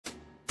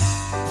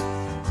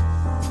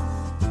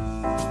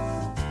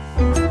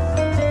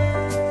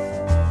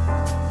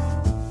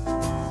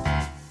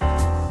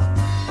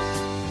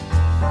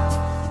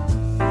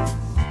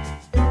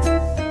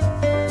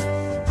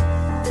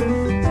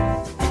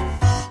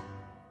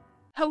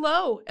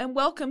Hello, and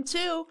welcome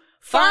to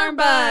Farm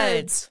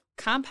Buds,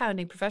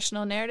 compounding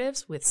professional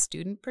narratives with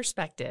student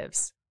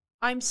perspectives.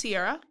 I'm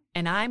Sierra.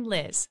 And I'm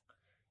Liz.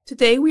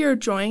 Today we are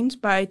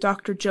joined by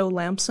Dr. Joe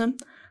Lambson,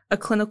 a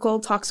clinical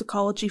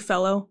toxicology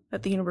fellow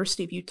at the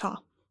University of Utah.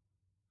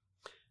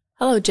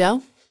 Hello,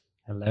 Joe.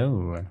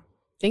 Hello.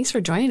 Thanks for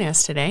joining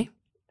us today.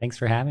 Thanks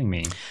for having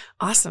me.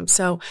 Awesome.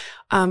 So,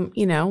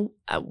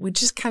 we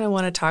just kind of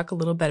want to talk a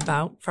little bit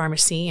about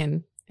pharmacy.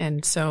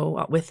 And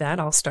so with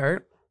that, I'll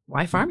start.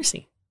 Why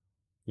pharmacy?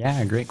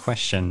 Yeah, great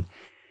question.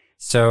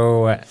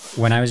 So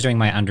when I was doing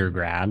my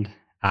undergrad,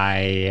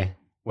 I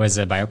was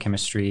a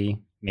biochemistry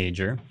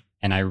major,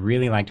 and I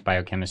really liked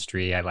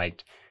biochemistry. I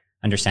liked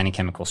understanding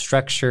chemical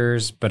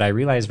structures, but I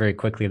realized very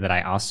quickly that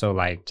I also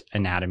liked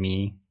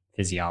anatomy,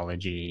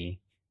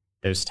 physiology,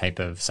 those type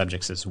of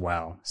subjects as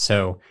well.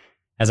 So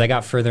as I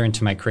got further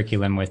into my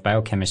curriculum with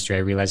biochemistry, I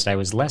realized I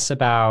was less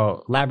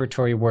about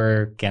laboratory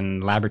work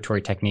and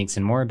laboratory techniques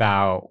and more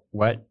about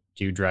what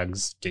do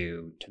drugs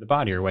do to the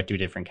body, or what do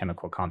different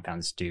chemical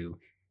compounds do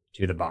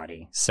to the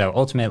body. So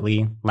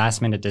ultimately,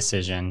 last minute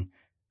decision,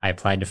 I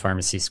applied to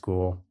pharmacy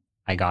school,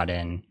 I got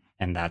in,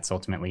 and that's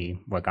ultimately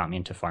what got me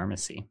into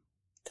pharmacy.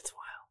 That's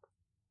wild.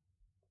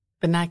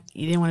 But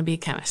you didn't want to be a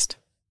chemist.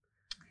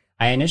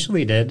 I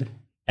initially did.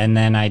 And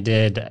then I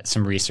did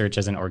some research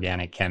as an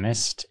organic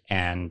chemist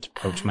and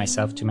poked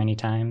myself too many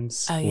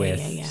times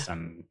with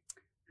some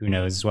who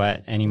knows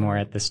what anymore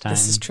at this time.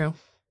 This is true.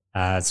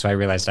 So I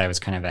realized I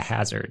was kind of a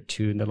hazard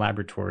to the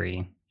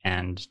laboratory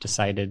and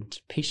decided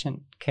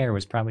patient care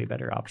was probably a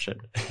better option.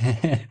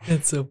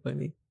 That's so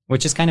funny.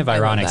 Which is kind of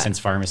ironic since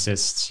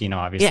pharmacists,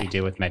 obviously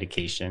deal with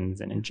medications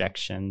and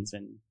injections,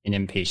 and an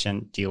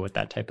inpatient deal with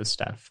that type of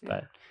stuff.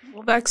 But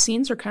well,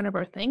 vaccines are kind of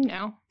our thing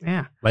now.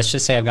 Yeah. Let's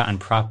just say I've gotten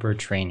proper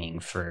training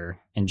for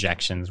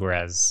injections,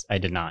 whereas I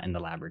did not in the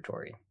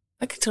laboratory.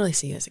 I could totally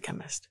see you as a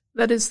chemist.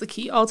 That is the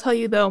key. I'll tell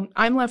you, though,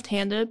 I'm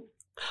left-handed.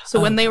 So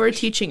when they were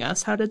teaching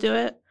us how to do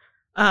it,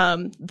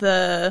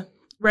 the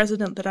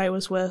resident that I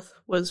was with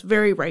was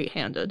very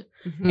right-handed.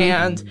 Mm-hmm.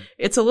 And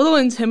it's a little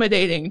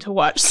intimidating to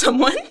watch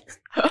someone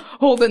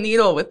hold a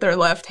needle with their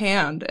left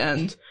hand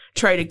and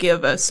try to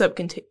give a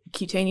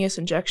subcutaneous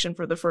injection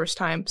for the first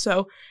time.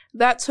 So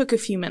that took a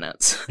few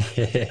minutes.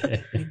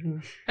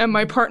 And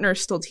my partner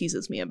still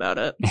teases me about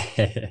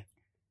it.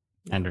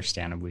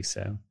 Understandably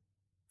so.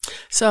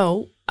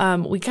 So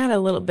we got a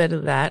little bit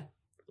of that,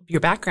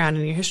 your background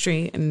and your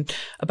history and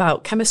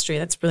about chemistry.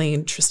 That's really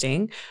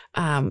interesting.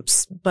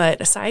 But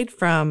aside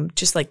from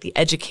just like the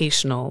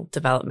educational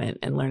development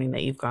and learning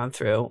that you've gone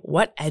through,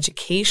 what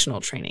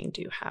educational training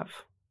do you have?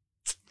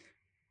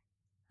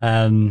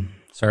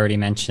 So I already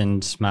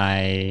mentioned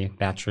my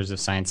Bachelor's of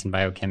Science in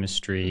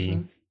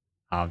Biochemistry,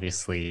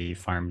 obviously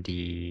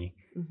PharmD,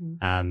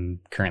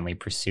 currently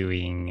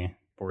pursuing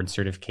board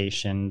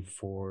certification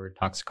for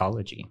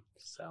toxicology.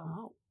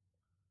 So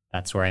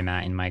that's where I'm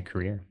at in my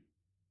career.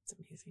 That's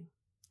amazing.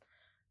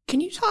 Can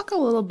you talk a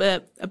little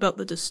bit about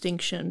the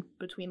distinction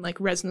between like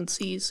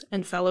residencies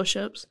and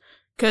fellowships?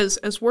 Because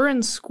as we're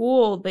in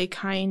school, they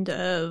kind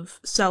of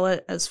sell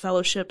it as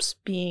fellowships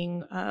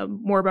being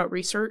more about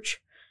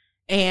research,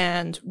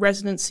 and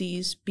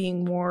residencies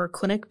being more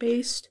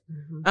clinic-based.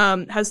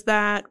 Has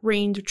that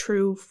reigned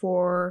true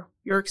for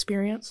your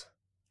experience?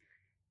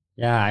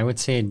 Yeah, I would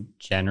say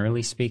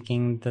generally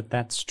speaking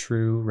that's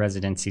true.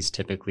 Residency is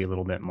typically a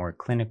little bit more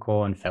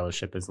clinical, and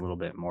fellowship is a little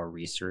bit more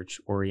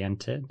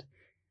research-oriented.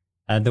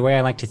 The way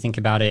I like to think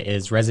about it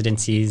is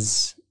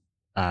residencies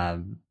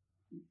are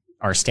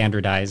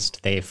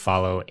standardized. They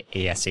follow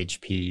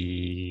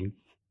ASHP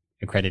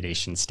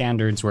accreditation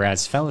standards,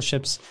 whereas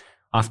fellowships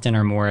often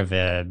are more of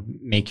a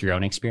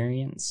make-your-own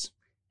experience.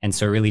 And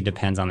so it really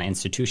depends on the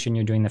institution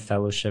you're doing the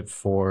fellowship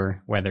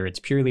for, whether it's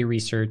purely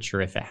research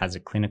or if it has a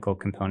clinical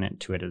component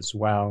to it as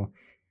well.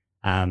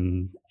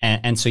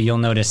 And so you'll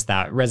notice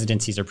that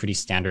residencies are pretty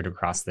standard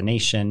across the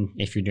nation.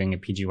 If you're doing a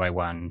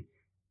PGY1,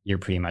 you're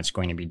pretty much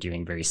going to be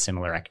doing very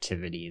similar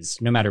activities,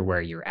 no matter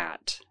where you're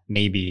at.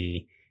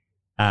 Maybe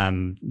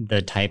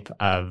the type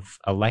of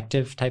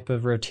elective type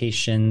of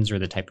rotations or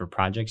the type of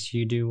projects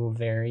you do will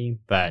vary,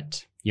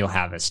 but you'll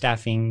have a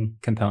staffing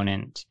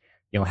component.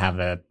 You'll have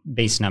a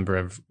base number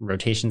of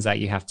rotations that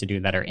you have to do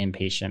that are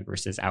inpatient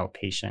versus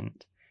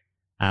outpatient.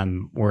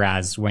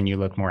 Whereas when you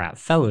look more at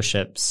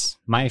fellowships,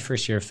 my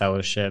first year of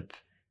fellowship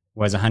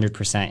was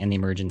 100% in the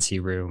emergency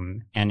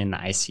room and in the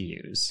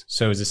ICUs.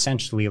 So it was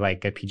essentially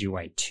like a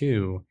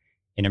PGY2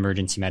 in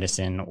emergency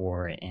medicine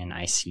or in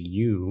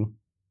ICU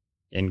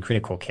in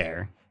critical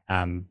care,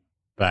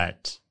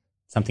 but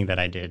something that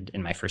I did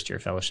in my first year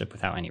of fellowship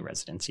without any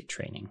residency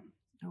training.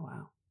 Oh,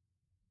 wow.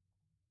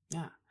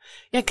 Yeah.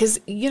 Yeah,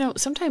 because,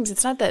 sometimes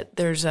it's not that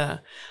there's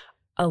a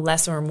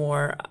less or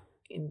more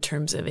in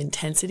terms of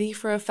intensity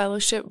for a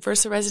fellowship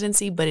versus a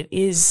residency, but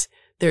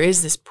there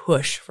is this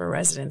push for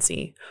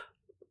residency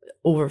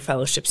over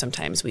fellowship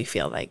sometimes, we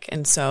feel like.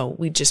 And so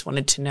we just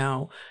wanted to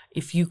know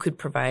if you could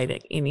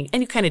provide any,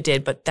 and you kind of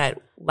did, but that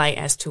light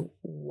as to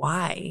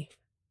why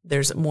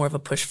there's more of a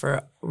push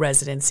for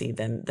residency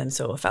than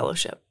so a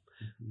fellowship.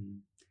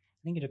 Mm-hmm.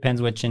 I think it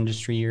depends which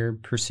industry you're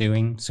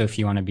pursuing. So if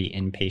you want to be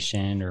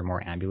inpatient or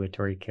more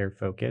ambulatory care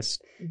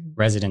focused,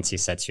 residency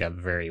sets you up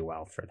very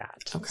well for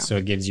that. Okay. So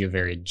it gives you a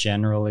very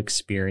general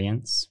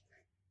experience.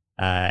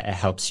 It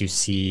helps you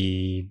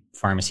see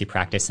pharmacy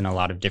practice in a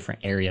lot of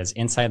different areas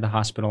inside the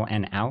hospital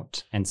and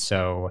out. And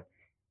so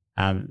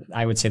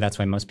I would say that's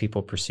why most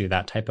people pursue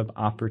that type of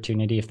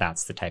opportunity if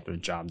that's the type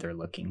of job they're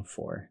looking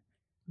for.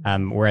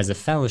 Whereas a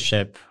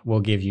fellowship will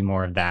give you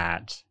more of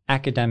that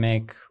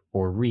academic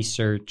or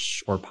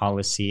research or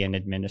policy and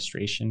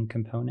administration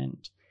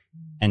component.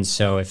 And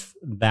so if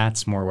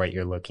that's more what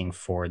you're looking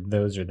for,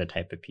 those are the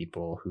type of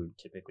people who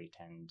typically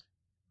tend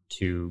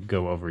to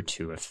go over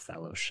to a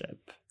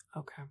fellowship.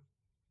 Okay.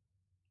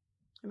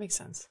 That makes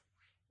sense.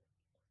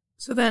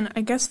 So then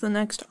I guess the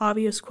next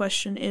obvious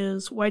question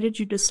is, why did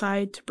you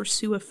decide to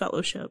pursue a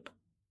fellowship?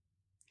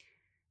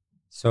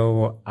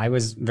 So I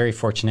was very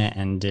fortunate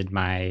and did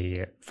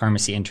my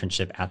pharmacy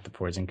internship at the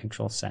Poison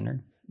Control Center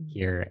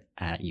here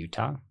at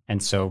Utah.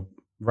 And so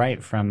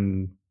right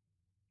from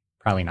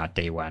probably not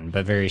day one,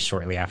 but very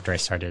shortly after I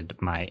started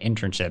my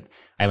internship,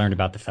 I learned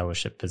about the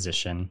fellowship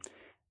position.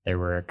 There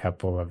were a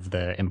couple of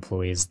the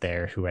employees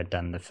there who had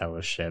done the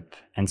fellowship.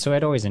 And so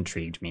it always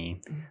intrigued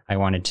me. I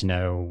wanted to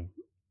know,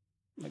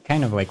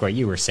 kind of like what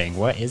you were saying,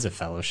 what is a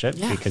fellowship?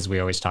 Yeah. Because we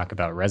always talk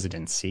about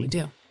residency. We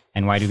do.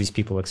 And why do these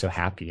people look so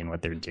happy in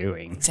what they're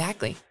doing?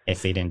 Exactly.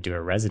 If they didn't do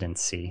a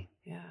residency.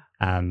 Yeah.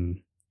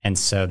 And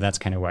so that's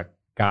kind of what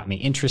got me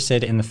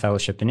interested in the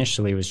fellowship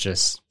initially, was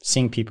just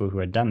seeing people who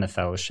had done the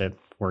fellowship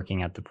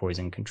working at the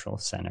Poison Control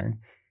Center,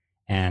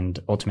 and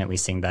ultimately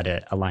seeing that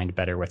it aligned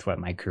better with what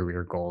my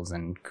career goals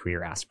and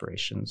career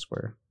aspirations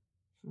were.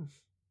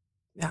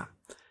 Yeah.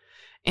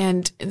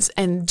 And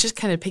just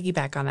kind of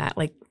piggyback on that,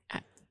 like,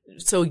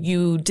 so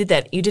you did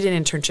an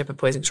internship at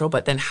Poison Control,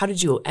 but then how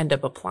did you end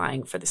up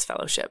applying for this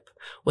fellowship?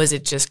 Was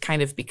it just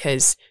kind of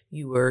because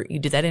you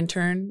did that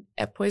intern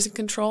at Poison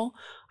Control?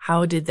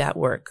 How did that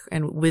work?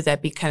 And would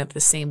that be kind of the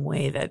same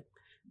way that,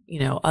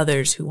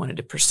 others who wanted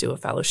to pursue a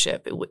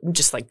fellowship, it wouldn't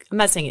just like, I'm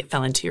not saying it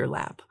fell into your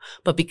lap,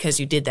 but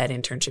because you did that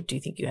internship, do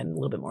you think you had a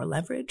little bit more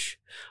leverage?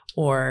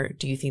 Or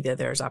do you think that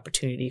there's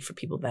opportunity for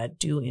people that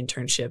do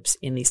internships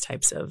in these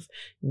types of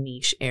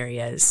niche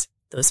areas?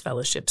 Those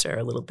fellowships are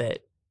a little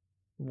bit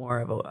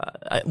more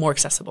of more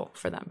accessible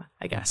for them,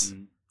 I guess.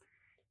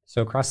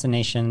 So across the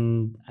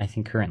nation, I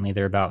think currently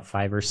there are about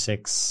 5 or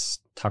 6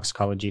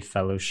 toxicology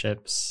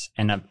fellowships,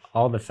 and of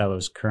all the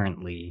fellows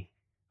currently,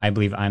 I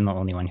believe I'm the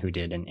only one who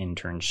did an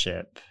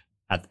internship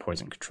at the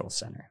Poison Control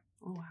Center.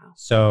 Oh, wow.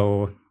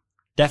 So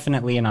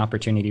definitely an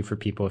opportunity for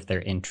people if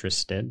they're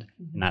interested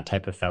in that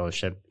type of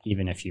fellowship,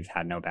 even if you've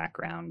had no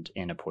background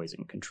in a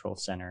poison control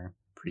center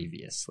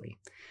previously.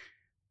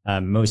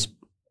 Most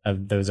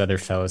of those other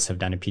fellows have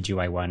done a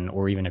PGY1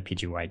 or even a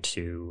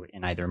PGY2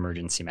 in either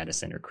emergency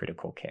medicine or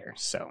critical care.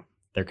 So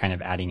they're kind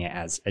of adding it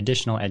as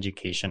additional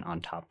education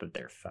on top of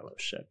their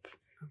fellowship.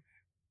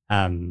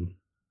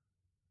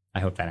 I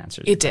hope that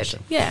answers your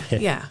question.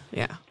 Yeah.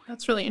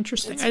 That's really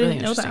interesting. That's I really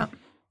didn't know that.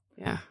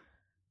 Yeah.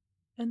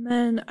 And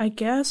then I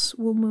guess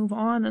we'll move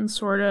on and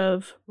sort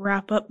of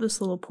wrap up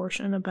this little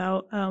portion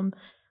about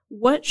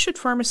what should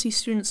pharmacy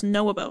students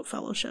know about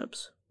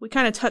fellowships? We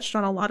kind of touched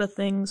on a lot of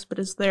things, but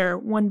is there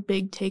one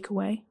big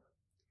takeaway?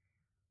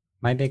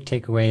 My big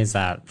takeaway is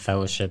that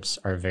fellowships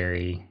are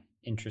very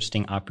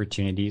interesting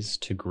opportunities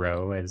to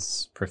grow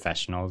as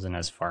professionals and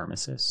as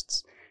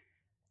pharmacists.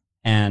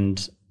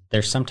 And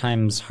they're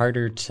sometimes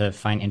harder to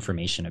find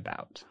information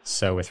about.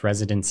 So with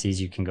residencies,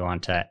 you can go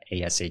onto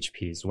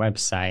ASHP's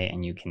website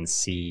and you can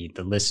see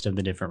the list of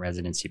the different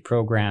residency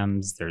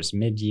programs. There's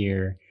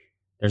mid-year.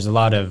 There's a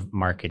lot of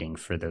marketing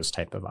for those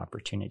type of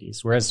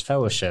opportunities. Whereas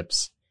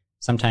fellowships,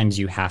 sometimes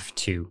you have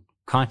to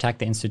contact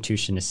the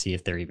institution to see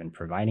if they're even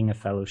providing a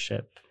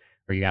fellowship,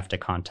 or you have to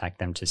contact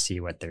them to see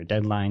what their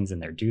deadlines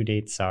and their due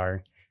dates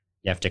are.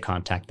 You have to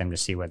contact them to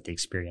see what the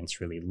experience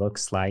really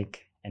looks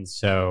like. And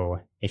so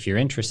if you're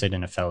interested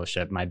in a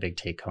fellowship, my big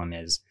take home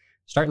is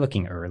start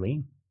looking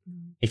early.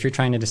 If you're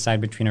trying to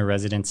decide between a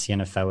residency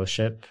and a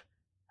fellowship,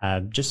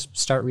 just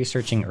start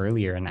researching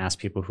earlier and ask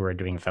people who are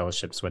doing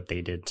fellowships what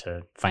they did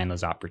to find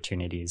those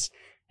opportunities,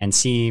 and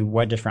see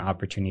what different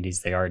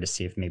opportunities they are to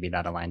see if maybe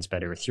that aligns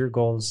better with your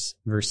goals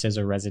versus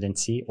a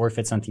residency, or if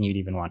it's something you'd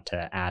even want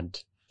to add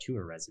to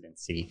a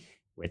residency,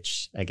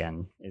 which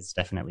again is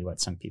definitely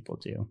what some people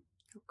do.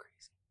 Oh,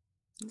 crazy.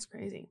 That's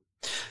crazy.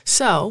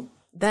 So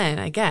then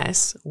I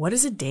guess, what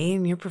does a day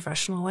in your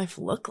professional life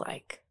look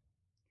like?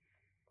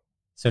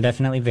 So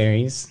definitely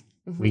varies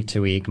week to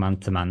week,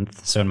 month to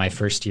month. So in my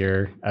first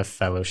year of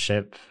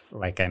fellowship,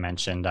 like I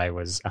mentioned, I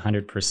was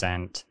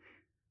 100%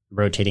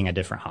 rotating at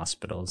different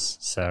hospitals.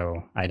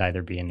 So I'd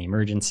either be in the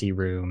emergency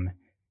room,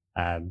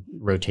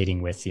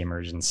 rotating with the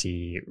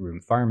emergency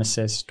room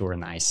pharmacist, or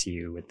in the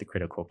ICU with the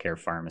critical care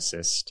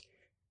pharmacist.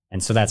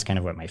 And so that's kind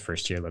of what my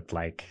first year looked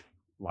like.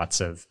 Lots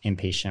of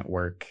inpatient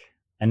work.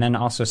 And then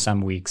also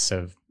some weeks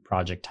of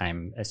project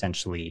time,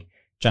 essentially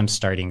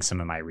jump-starting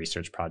some of my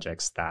research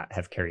projects that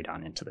have carried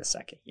on into the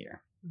second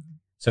year.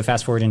 So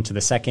fast forward into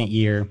the second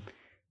year,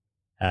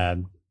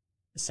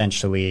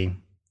 essentially,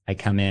 I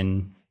come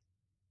in,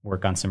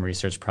 work on some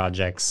research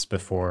projects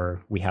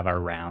before we have our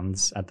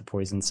rounds at the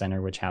Poison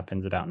Center, which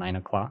happens about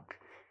 9:00.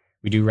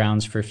 We do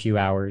rounds for a few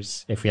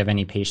hours. If we have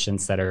any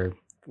patients that are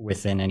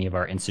within any of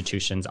our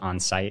institutions on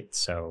site,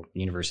 so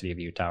University of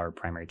Utah or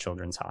Primary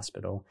Children's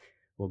Hospital,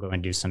 we'll go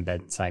and do some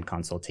bedside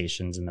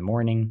consultations in the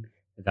morning,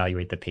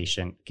 evaluate the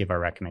patient, give our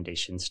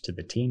recommendations to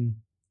the team.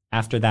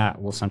 After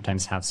that, we'll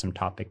sometimes have some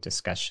topic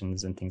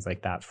discussions and things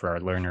like that for our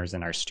learners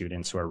and our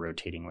students who are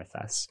rotating with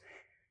us.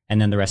 And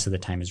then the rest of the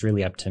time is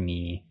really up to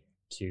me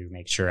to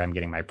make sure I'm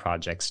getting my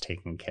projects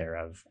taken care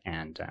of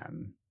and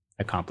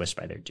accomplished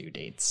by their due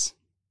dates.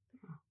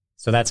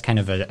 So that's kind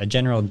of a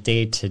general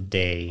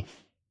day-to-day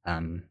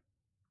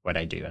what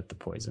I do at the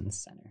Poison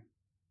Center.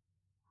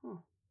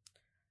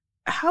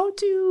 How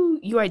do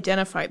you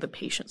identify the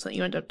patients that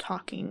you end up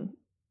talking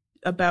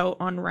about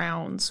on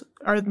rounds?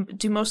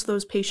 Do most of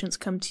those patients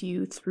come to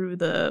you through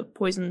the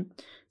Poison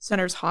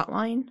Center's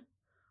hotline,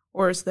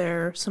 or is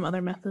there some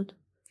other method?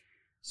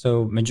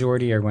 So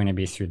majority are going to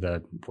be through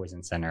the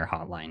Poison Center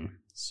hotline.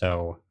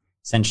 So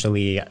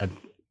essentially a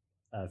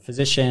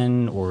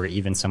physician or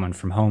even someone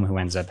from home who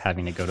ends up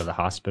having to go to the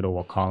hospital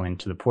will call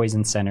into the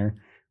Poison Center.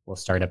 We'll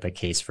start up a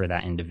case for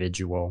that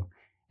individual.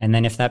 And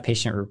then if that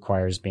patient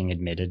requires being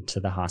admitted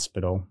to the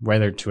hospital,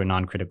 whether to a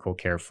non-critical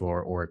care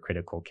floor or a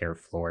critical care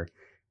floor,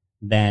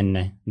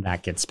 then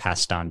that gets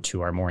passed on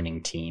to our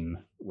morning team,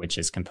 which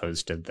is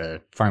composed of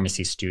the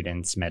pharmacy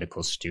students,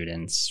 medical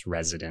students,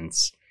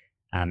 residents,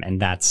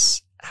 and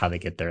that's how they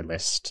get their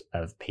list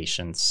of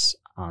patients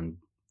on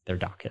their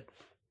docket.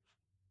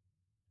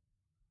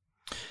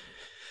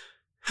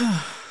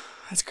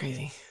 That's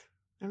crazy.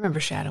 I remember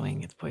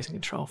shadowing at the Poison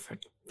Control for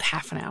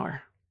half an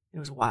hour. It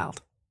was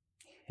wild.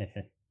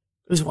 It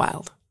was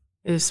wild.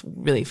 It was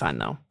really fun,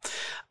 though.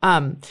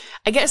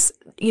 I guess,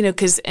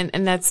 because,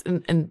 and that's,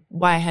 and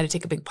why I had to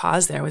take a big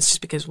pause there was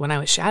just because when I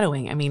was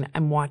shadowing, I mean,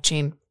 I'm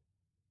watching,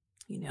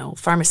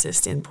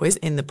 pharmacists in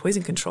the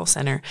Poison Control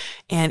Center,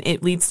 and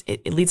it leads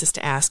us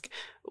to ask,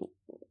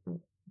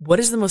 what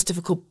is the most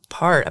difficult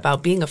part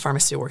about being a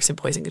pharmacist who works in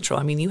poison control?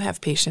 I mean, you have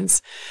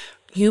patients,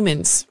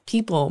 humans,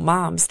 people,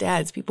 moms,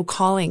 dads, people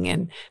calling,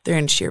 and they're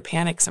in sheer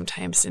panic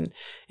sometimes. And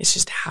it's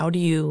just, how do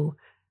you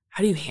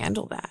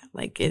handle that?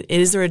 Like,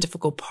 is there a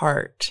difficult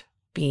part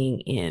being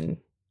in,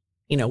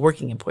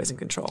 working in poison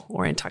control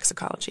or in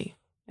toxicology?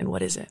 And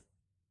what is it?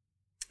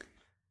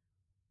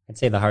 I'd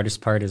say the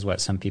hardest part is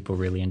what some people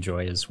really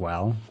enjoy as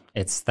well.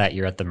 It's that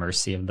you're at the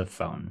mercy of the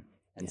phone.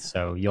 And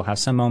so you'll have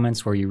some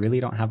moments where you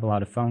really don't have a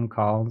lot of phone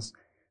calls.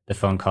 The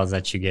phone calls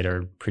that you get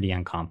are pretty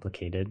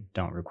uncomplicated,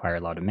 don't require a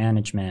lot of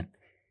management.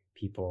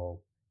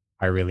 People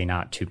are really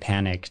not too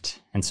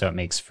panicked. And so it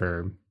makes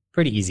for a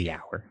pretty easy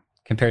hour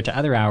compared to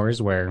other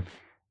hours where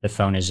the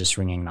phone is just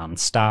ringing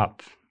nonstop.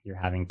 You're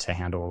having to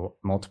handle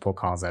multiple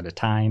calls at a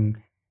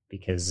time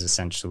because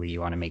essentially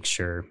you want to make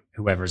sure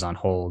whoever's on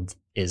hold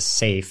is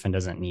safe and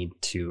doesn't need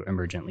to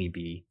emergently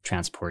be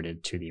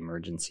transported to the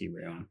emergency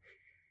room.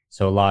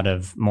 So a lot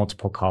of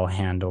multiple call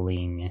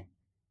handling.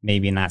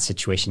 Maybe in that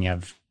situation, you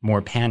have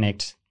more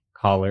panicked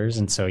callers.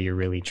 And so you're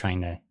really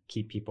trying to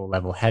keep people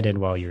level-headed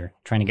while you're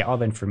trying to get all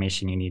the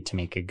information you need to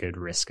make a good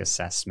risk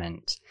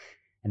assessment.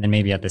 And then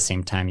maybe at the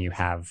same time, you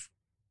have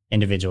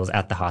individuals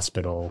at the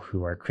hospital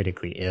who are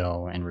critically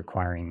ill and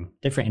requiring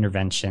different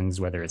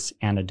interventions, whether it's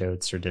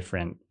antidotes or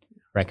different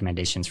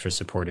recommendations for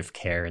supportive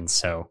care. And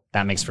so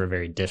that makes for a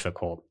very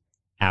difficult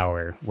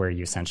hour where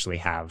you essentially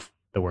have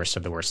the worst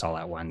of the worst all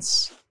at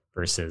once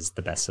versus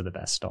the best of the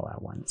best all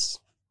at once.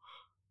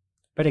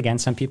 But again,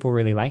 some people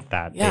really like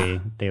that. Yeah.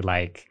 They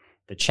like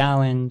the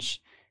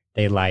challenge.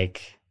 They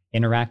like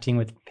interacting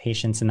with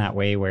patients in that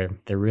way where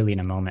they're really in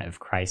a moment of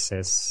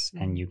crisis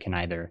and you can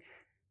either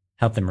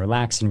help them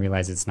relax and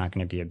realize it's not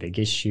going to be a big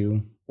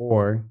issue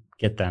or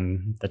get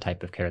them the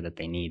type of care that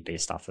they need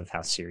based off of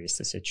how serious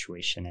the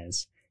situation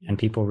is. Yeah. And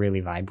people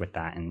really vibe with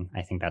that. And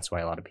I think that's why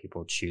a lot of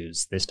people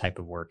choose this type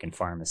of work in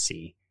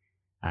pharmacy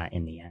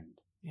in the end.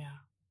 Yeah.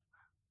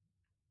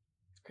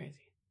 Crazy.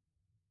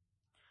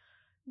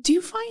 Do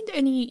you find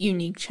any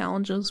unique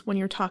challenges when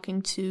you're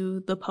talking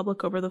to the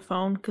public over the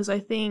phone? Because I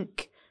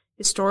think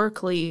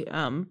historically,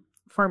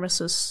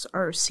 pharmacists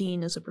are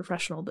seen as a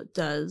professional that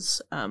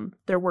does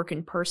their work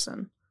in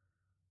person.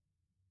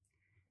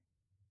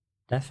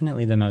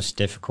 Definitely the most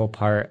difficult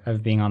part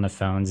of being on the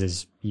phones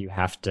is you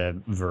have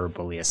to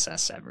verbally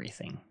assess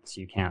everything.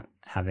 So you can't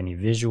have any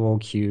visual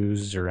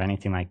cues or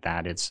anything like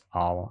that. It's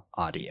all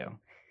audio.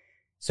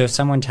 So if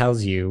someone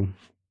tells you,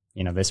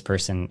 this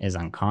person is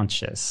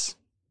unconscious,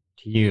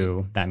 to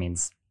you, that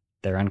means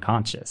they're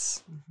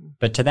unconscious. Mm-hmm.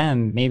 But to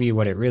them, maybe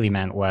what it really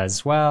meant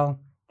was, well,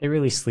 they're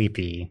really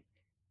sleepy.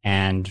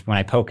 And when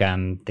I poke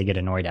them, they get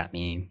annoyed at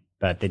me,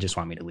 but they just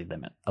want me to leave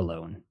them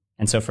alone.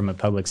 And so from a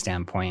public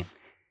standpoint,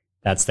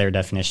 that's their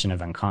definition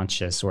of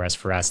unconscious. Whereas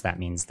for us, that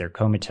means they're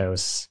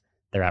comatose.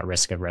 They're at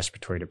risk of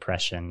respiratory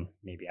depression,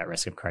 maybe at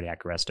risk of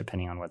cardiac arrest,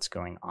 depending on what's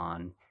going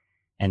on.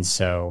 And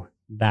so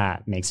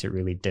that makes it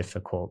really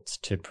difficult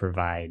to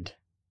provide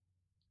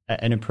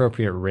an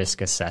appropriate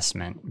risk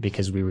assessment,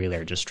 because we really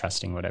are just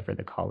trusting whatever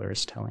the caller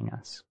is telling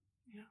us.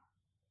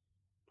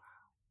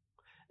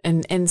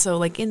 And so,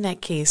 like, in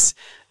that case,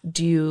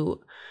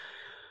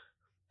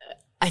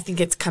 I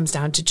think it comes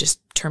down to just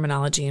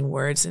terminology and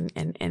words,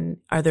 and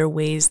are there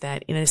ways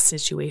that in a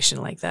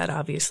situation like that,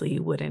 obviously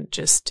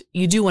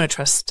you do want to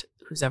trust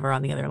who's ever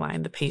on the other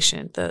line, the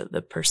patient,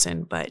 the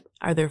person, but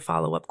are there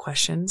follow-up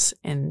questions?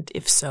 And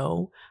if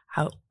so,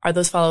 how are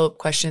those follow-up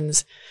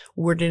questions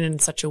worded in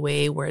such a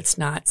way where it's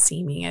not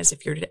seeming as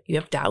if you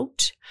have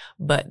doubt,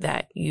 but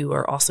that you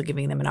are also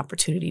giving them an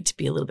opportunity to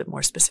be a little bit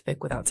more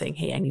specific without saying,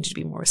 hey, I need you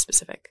to be more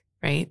specific,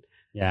 right?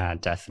 Yeah,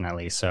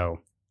 definitely. So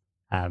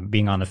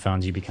being on the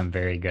phones, you become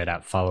very good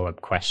at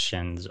follow-up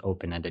questions,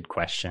 open-ended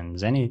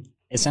questions,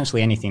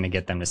 essentially anything to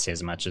get them to say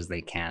as much as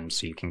they can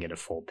so you can get a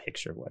full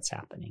picture of what's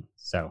happening.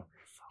 So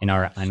in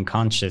our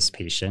unconscious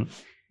patient,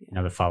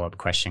 the follow-up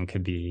question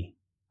could be,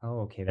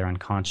 oh, okay, they're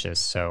unconscious.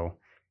 So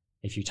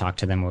if you talk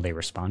to them, will they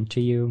respond to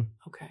you?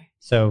 Okay.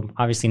 So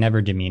obviously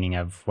never demeaning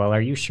of, well,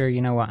 are you sure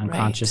you know what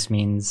unconscious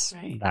means?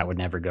 Right. That would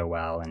never go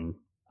well, and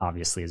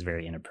obviously is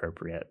very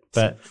inappropriate.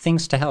 But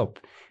things to help.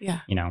 Yeah.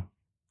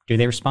 Do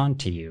they respond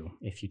to you?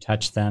 If you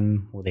touch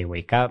them, will they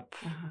wake up?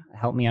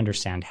 Help me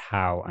understand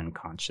how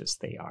unconscious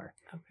they are.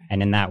 Okay.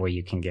 And in that way,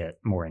 you can get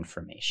more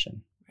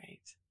information. Right.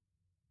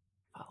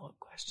 Follow-up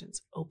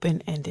questions,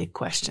 open-ended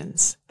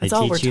questions. They That's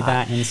all we're teach you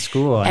taught. that in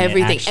school.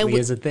 Everything. And it actually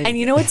is a thing. And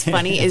you know what's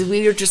funny is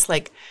we were just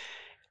like,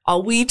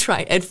 all we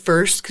tried at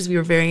first, because we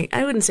were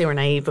I wouldn't say we're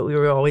naive, but we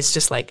were always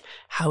just like,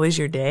 how is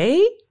your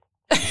day?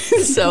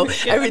 So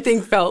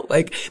everything felt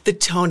like the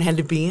tone had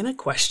to be in a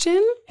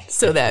question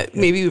so that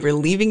maybe we were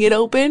leaving it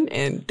open,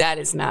 and that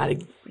is not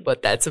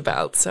what that's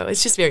about. So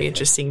it's just very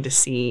interesting to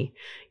see,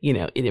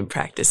 it in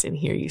practice and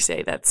hear you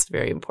say that's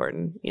very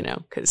important,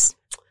 because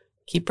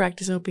keep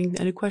practice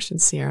open-ended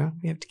questions, Sierra.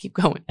 We have to keep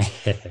going.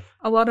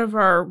 A lot of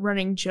our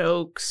running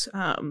jokes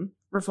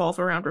revolve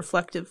around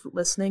reflective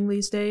listening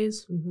these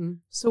days. Mm-hmm.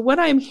 So what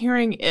I'm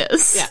hearing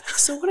is... Yeah.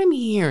 So what I'm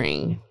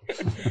hearing...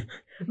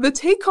 The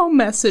take-home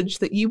message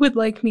that you would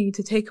like me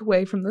to take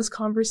away from this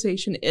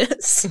conversation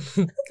is...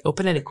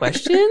 Open-ended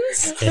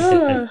questions?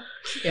 Yeah.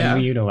 And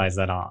we utilize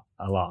that a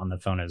lot on the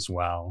phone as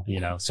well.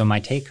 So my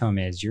take-home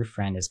is your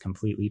friend is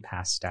completely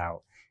passed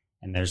out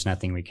and there's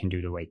nothing we can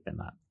do to wake them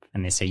up.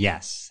 And they say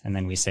yes. And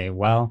then we say,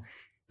 well,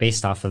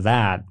 based off of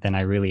that, then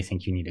I really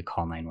think you need to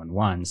call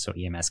 911 so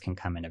EMS can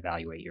come and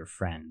evaluate your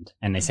friend.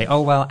 And they say,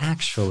 oh, well,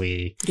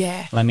 actually,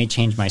 let me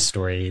change my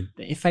story.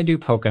 If I do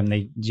poke them,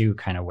 they do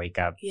kind of wake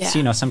up. Yeah.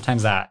 So,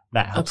 sometimes that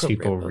helps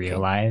people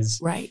realize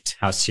right.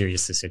 how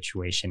serious the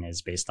situation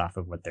is based off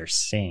of what they're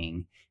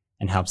saying,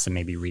 and helps them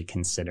maybe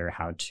reconsider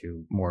how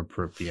to more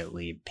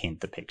appropriately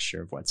paint the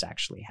picture of what's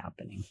actually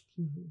happening.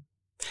 Mm-hmm.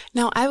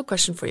 Now, I have a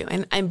question for you.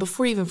 And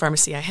before even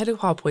pharmacy, I had to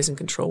call poison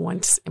control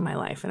once in my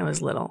life, and I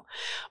was little.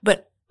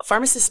 But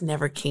pharmacist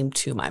never came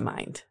to my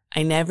mind.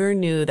 I never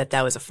knew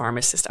that was a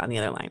pharmacist on the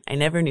other line. I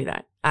never knew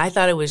that. I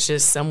thought it was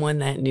just someone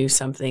that knew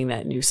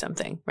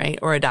something, right?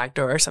 Or a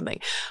doctor or something.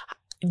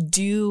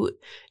 Do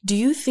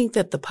you think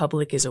that the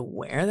public is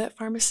aware that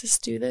pharmacists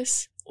do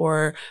this?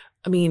 Or,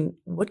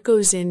 what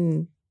goes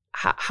in,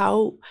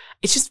 how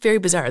it's just very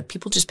bizarre.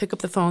 People just pick up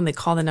the phone, they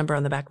call the number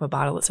on the back of a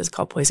bottle that says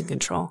call poison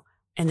control,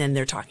 and then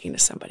they're talking to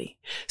somebody.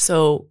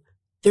 So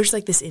there's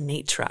like this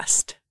innate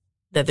trust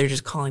that they're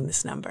just calling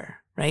this number.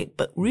 Right.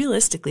 But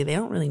realistically, they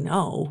don't really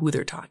know who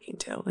they're talking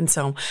to. And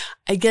so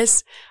I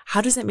guess, how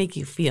does that make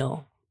you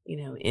feel,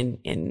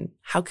 in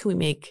how can we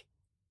make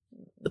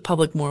the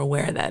public more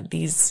aware that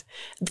because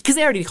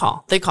they already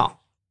call,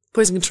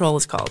 poison control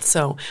is called.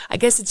 So I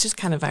guess it's just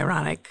kind of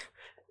ironic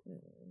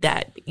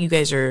that you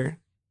guys are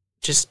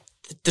just,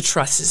 the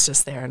trust is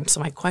just there. And so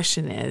my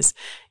question is,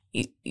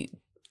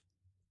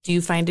 do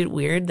you find it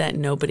weird that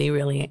nobody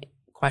really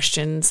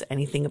questions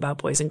anything about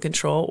poison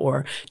control?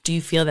 Or do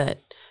you feel that,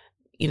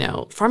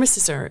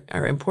 pharmacists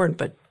are important,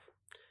 but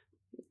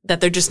that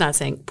they're just not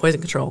saying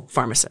poison control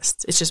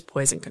pharmacists. It's just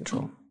poison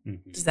control.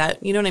 Mm-hmm. Does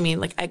that, you know what I mean?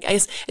 Like, I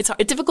guess it's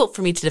difficult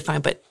for me to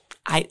define, but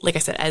like I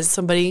said, as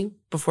somebody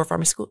before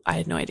pharmacy school, I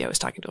had no idea I was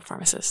talking to a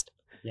pharmacist.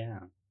 Yeah.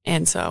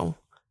 And so,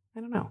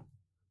 I don't know.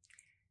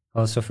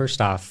 Well, so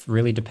first off,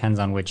 really depends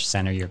on which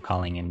center you're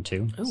calling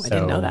into. Oh, I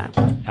didn't know that.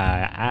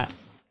 At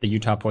the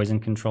Utah Poison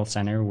Control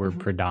Center, we're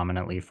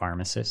predominantly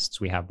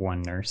pharmacists. We have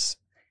one nurse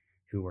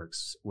who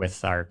works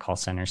with our call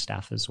center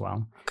staff as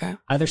well. Okay.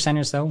 Other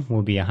centers, though,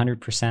 will be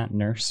 100%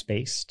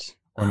 nurse-based,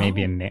 or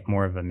maybe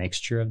more of a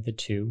mixture of the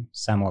two.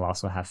 Some will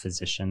also have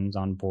physicians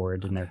on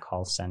board in their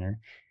call center.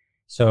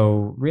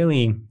 So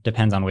really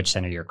depends on which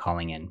center you're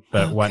calling in.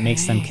 But what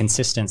makes them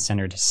consistent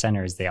center to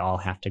center is they all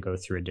have to go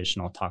through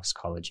additional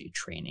toxicology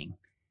training.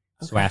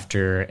 Okay. So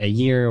after a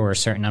year or a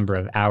certain number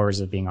of hours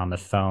of being on the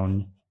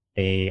phone,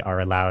 they are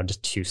allowed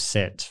to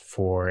sit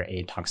for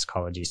a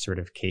toxicology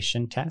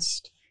certification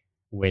test,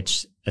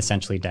 which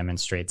essentially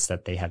demonstrates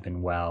that they have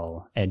been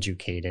well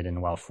educated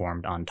and well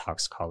formed on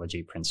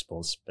toxicology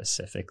principles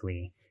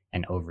specifically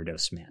and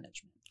overdose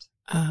management.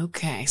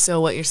 Okay. So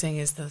what you're saying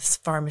is the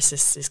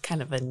pharmacist is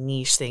kind of a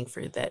niche thing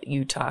for that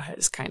Utah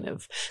has kind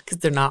of, because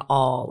they're not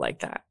all like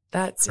that.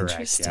 That's Correct,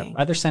 interesting. Yeah.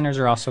 Other centers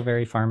are also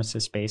very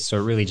pharmacist based, so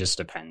it really just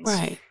depends.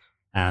 Right.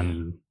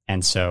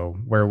 And so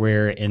where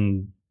we're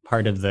in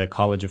part of the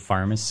College of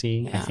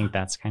Pharmacy, I Yeah. think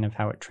that's kind of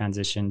how it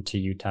transitioned to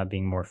Utah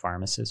being more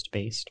pharmacist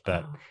based.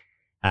 But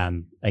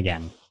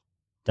again,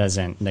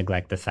 doesn't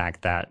neglect the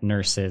fact that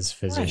nurses,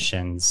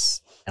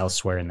 physicians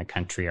elsewhere in the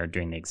country are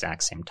doing the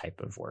exact same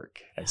type of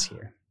work as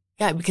here.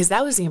 Yeah, because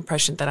that was the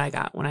impression that I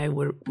got when I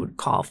would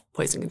call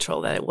poison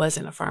control, that it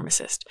wasn't a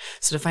pharmacist.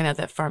 So to find out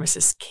that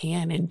pharmacists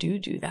can and do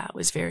that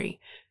was very,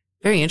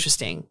 very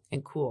interesting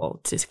and cool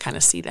to kind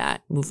of see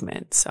that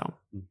movement. So,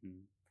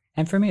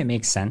 and for me, it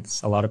makes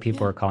sense. A lot of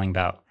people are calling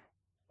about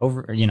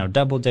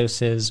double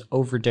doses,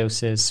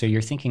 overdoses. So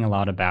you're thinking a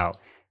lot about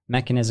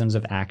mechanisms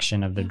of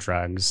action of the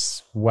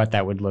drugs, what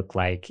that would look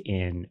like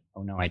in,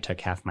 oh no, I took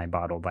half my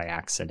bottle by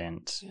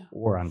accident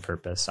or on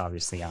purpose,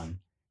 obviously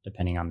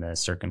depending on the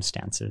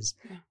circumstances.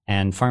 Yeah.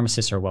 And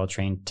pharmacists are well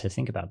trained to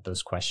think about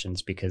those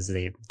questions because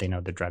they know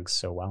the drugs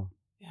so well.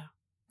 Yeah,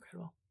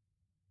 incredible.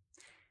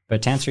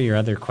 But to answer your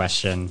other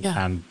question,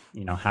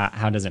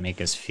 how does it make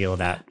us feel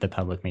that the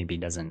public maybe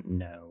doesn't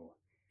know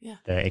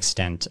the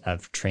extent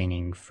of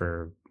training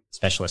for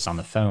specialists on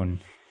the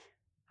phone?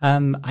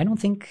 I don't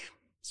think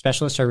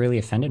specialists are really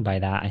offended by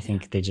that. I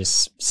think they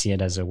just see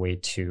it as a way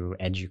to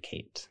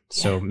educate.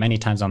 So many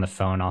times on the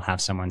phone, I'll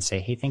have someone say,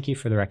 hey, thank you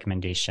for the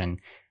recommendation.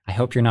 I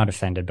hope you're not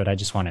offended, but I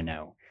just want to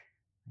know,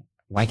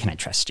 why can I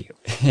trust you?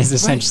 Is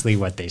essentially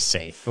what they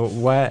say. But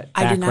what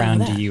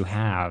background do you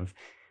have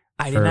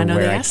for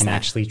where I can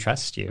actually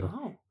trust you?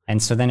 Oh.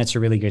 And so then it's a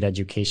really good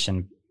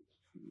education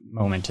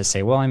moment to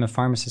say, well, I'm a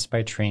pharmacist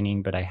by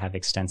training, but I have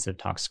extensive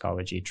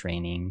toxicology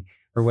training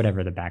or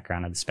whatever the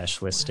background of the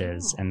specialist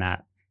is. And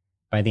that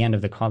by the end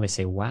of the call, they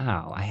say,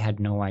 wow, I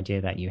had no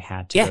idea that you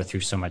had to go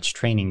through so much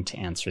training to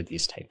answer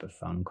these type of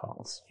phone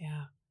calls.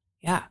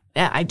 Yeah,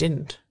 I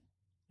didn't.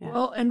 Yeah.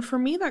 Well, and for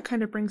me, that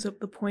kind of brings up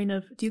the point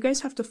of, do you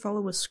guys have to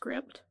follow a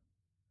script?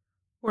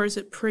 Or is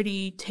it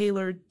pretty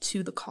tailored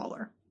to the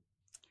caller?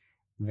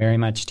 Very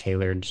much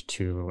tailored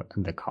to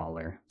the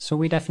caller. So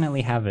we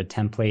definitely have a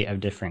template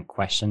of different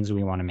questions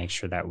we want to make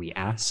sure that we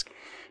ask.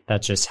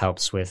 That just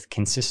helps with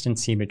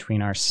consistency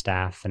between our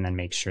staff and then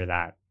make sure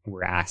that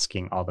we're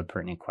asking all the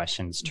pertinent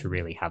questions to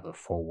really have a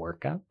full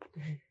workup.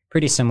 Mm-hmm.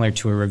 Pretty similar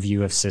to a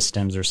review of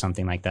systems or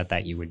something like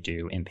that you would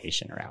do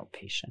inpatient or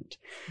outpatient.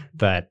 Mm-hmm.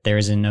 But there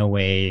is in no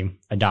way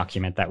a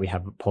document that we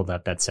have pulled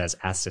up that says,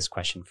 ask this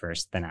question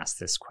first, then ask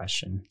this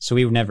question. So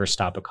we would never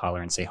stop a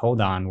caller and say,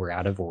 hold on, we're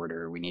out of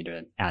order. We need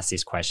to ask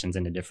these questions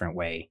in a different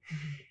way.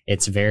 Mm-hmm.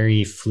 It's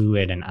very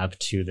fluid and up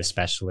to the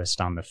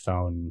specialist on the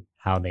phone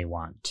how they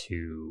want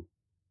to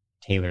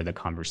tailor the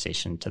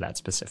conversation to that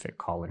specific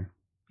caller.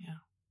 Yeah.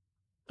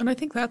 And I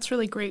think that's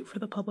really great for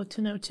the public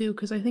to know, too,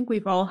 because I think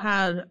we've all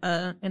had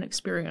an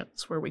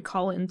experience where we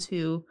call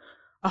into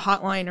a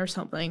hotline or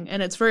something,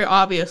 and it's very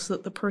obvious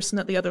that the person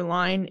at the other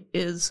line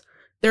is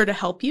there to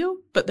help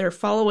you, but they're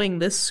following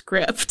this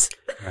script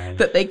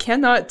that they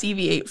cannot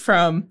deviate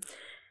from.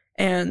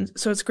 And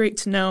so it's great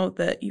to know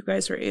that you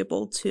guys are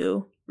able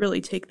to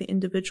really take the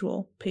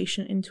individual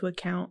patient into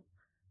account.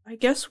 I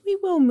guess we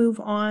will move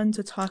on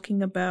to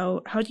talking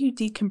about, how do you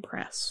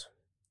decompress?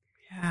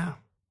 Yeah.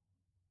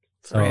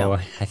 So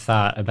I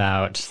thought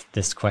about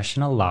this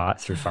question a lot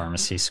through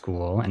pharmacy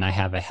school, and I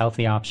have a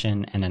healthy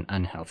option and an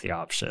unhealthy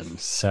option.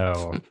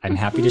 So I'm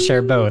happy to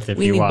share both if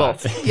you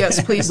want. Both.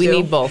 Yes, please do. We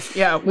need both.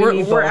 Yeah,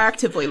 we're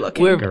actively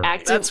looking. We're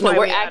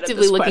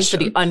actively looking for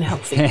the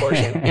unhealthy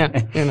portion. Yeah,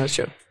 that's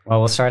true. Well,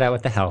 we'll start out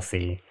with the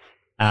healthy.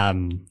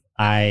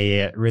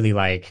 I really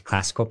like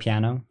classical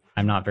piano.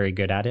 I'm not very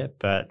good at it,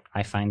 but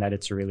I find that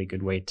it's a really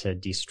good way to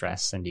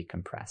de-stress and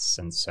decompress.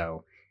 And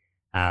so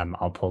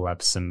I'll pull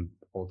up some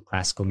old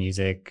classical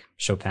music.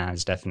 Chopin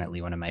is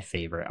definitely one of my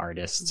favorite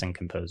artists and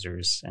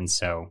composers. And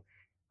so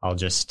I'll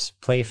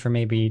just play for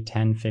maybe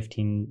 10,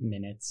 15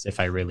 minutes if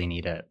I really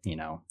need it,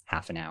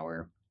 half an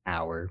hour.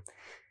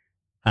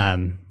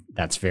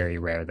 That's very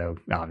rare, though.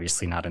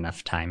 Obviously not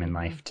enough time in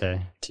life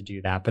to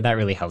do that. But that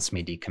really helps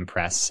me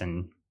decompress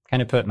and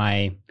kind of put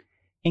my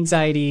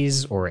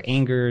anxieties or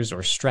angers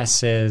or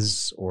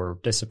stresses or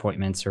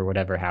disappointments or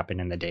whatever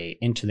happened in the day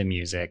into the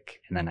music.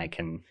 And then I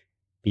can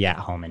be at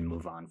home and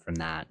move on from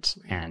that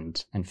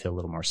and feel a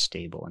little more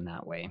stable in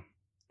that way.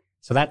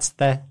 So that's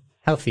the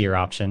healthier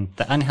option.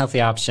 The unhealthy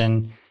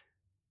option,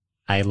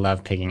 I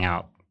love picking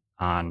out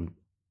on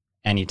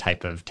any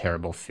type of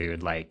terrible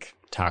food like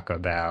Taco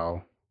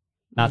Bell.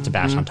 Not to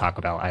bash on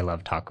Taco Bell. I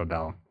love Taco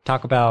Bell.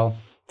 Taco Bell,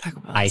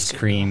 ice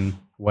cream,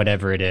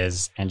 whatever it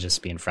is, and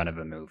just be in front of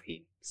a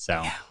movie.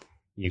 So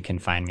you can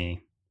find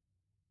me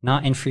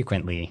not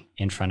infrequently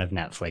in front of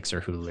Netflix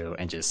or Hulu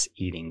and just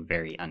eating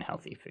very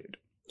unhealthy food.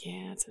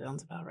 Yeah, that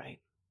sounds about right.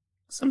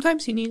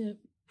 Sometimes you need it.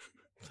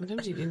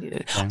 Sometimes you do need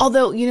it. Yeah.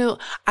 Although,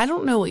 I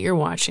don't know what you're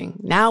watching.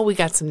 Now we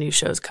got some new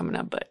shows coming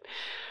up, but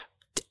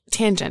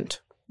tangent.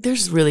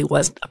 There's really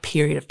was a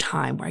period of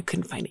time where I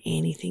couldn't find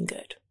anything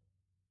good.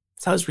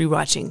 So I was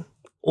rewatching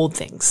old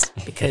things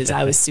because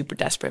I was super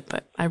desperate,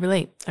 but I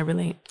relate.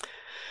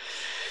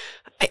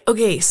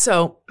 Okay,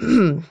 so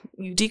you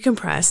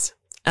decompress.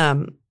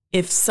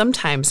 If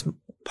sometimes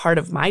part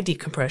of my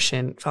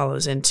decompression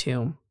follows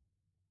into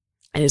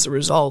and is a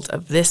result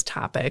of this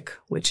topic,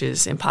 which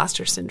is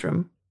imposter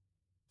syndrome.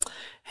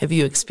 Have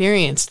you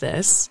experienced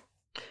this?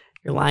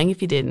 You're lying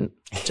if you didn't.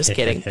 Just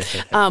kidding.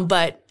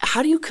 But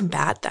how do you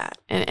combat that?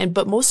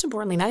 But most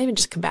importantly, not even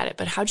just combat it,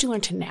 but how did you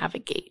learn to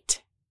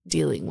navigate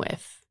dealing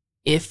with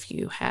if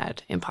you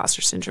had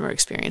imposter syndrome or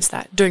experienced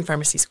that during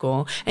pharmacy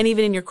school and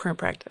even in your current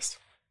practice?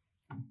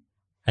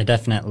 I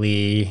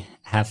definitely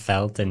have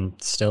felt and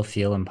still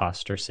feel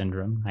imposter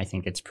syndrome. I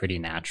think it's pretty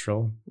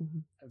natural. Mm-hmm.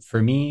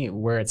 For me,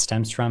 where it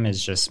stems from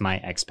is just my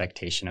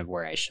expectation of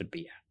where I should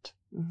be at.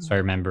 Mm-hmm. So I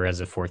remember as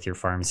a fourth-year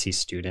pharmacy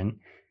student,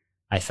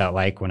 I felt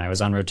like when I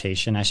was on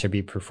rotation, I should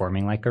be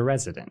performing like a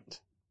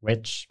resident,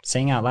 which,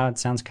 saying out loud,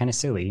 sounds kind of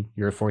silly.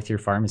 You're a fourth-year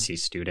pharmacy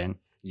student.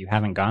 You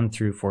haven't gone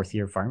through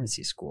fourth-year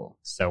pharmacy school,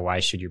 so why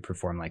should you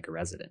perform like a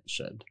resident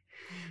should?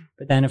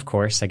 But then, of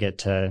course, I get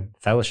to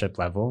fellowship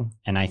level,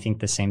 and I think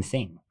the same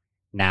thing.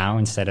 Now,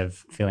 instead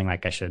of feeling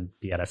like I should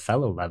be at a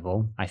fellow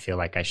level, I feel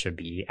like I should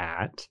be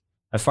at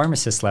a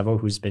pharmacist level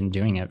who's been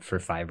doing it for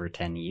 5 or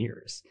 10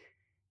 years.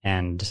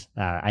 And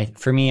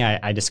for me,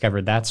 I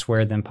discovered that's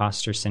where the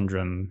imposter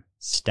syndrome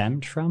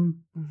stemmed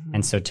from. Mm-hmm.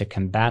 And so to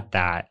combat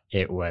that,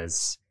 it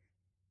was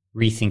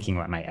rethinking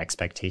what my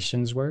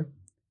expectations were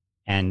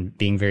and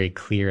being very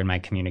clear in my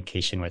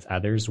communication with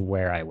others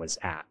where I was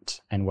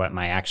at and what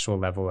my actual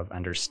level of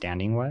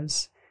understanding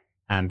was,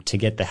 to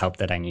get the help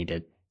that I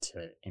needed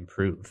to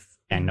improve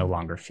and no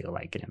longer feel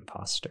like an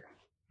imposter.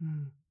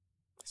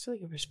 That's a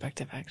really good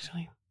perspective,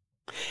 actually.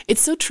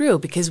 It's so true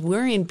because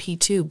we're in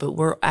P2, but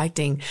we're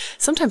acting.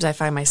 Sometimes I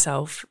find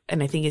myself,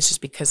 and I think it's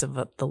just because of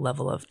the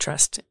level of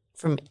trust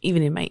from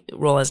even in my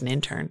role as an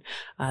intern,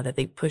 that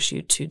they push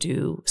you to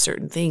do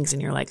certain things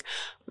and you're like,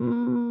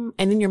 and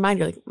in your mind,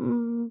 you're like,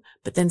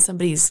 but then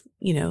somebody's,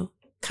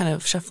 kind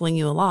of shuffling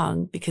you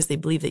along because they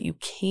believe that you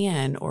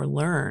can or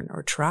learn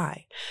or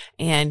try.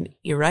 And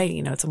you're right.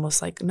 It's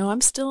almost like, no,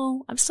 I'm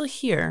still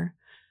here.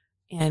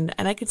 And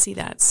I could see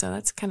that. So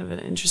that's kind of an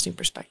interesting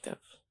perspective.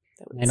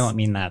 I don't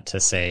mean that to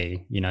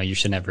say, you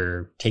should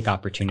never take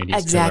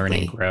opportunities to learn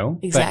and grow.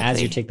 Exactly. But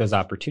as you take those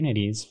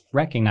opportunities,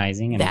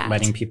 recognizing and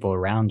letting people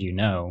around you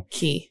know,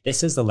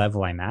 this is the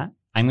level I'm at.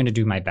 I'm going to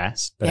do my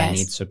best, but I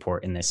need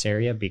support in this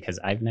area because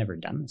I've never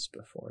done this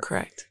before.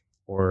 Correct.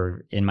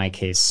 Or in my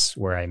case,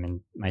 where I'm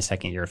in my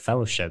second year of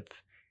fellowship,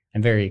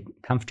 I'm very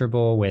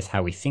comfortable with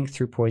how we think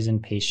through poison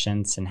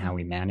patients and how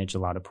we manage a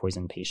lot of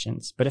poison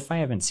patients. But if I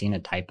haven't seen a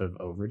type of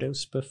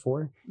overdose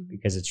before,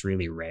 because it's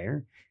really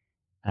rare,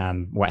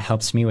 what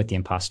helps me with the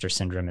imposter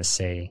syndrome is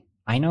say,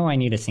 I know I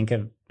need to think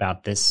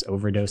about this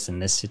overdose in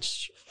this,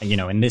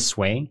 in this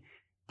way,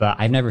 but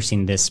I've never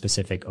seen this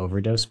specific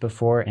overdose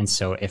before. And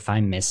so if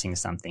I'm missing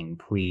something,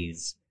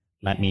 please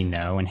let me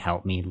know and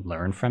help me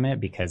learn from it.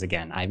 Because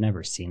again, I've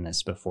never seen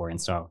this before.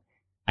 And so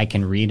I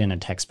can read in a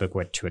textbook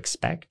what to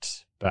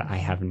expect, but I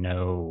have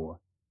no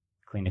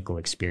clinical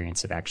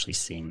experience of actually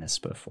seeing this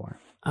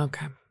before.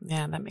 Okay.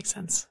 Yeah, that makes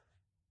sense.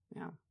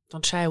 Yeah.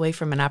 Don't shy away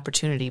from an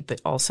opportunity,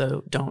 but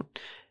also don't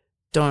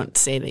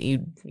say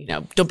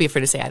that don't be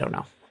afraid to say, I don't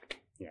know.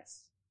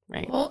 Yes.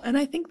 Right. Well, and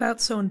I think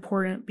that's so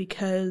important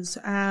because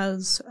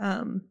as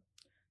a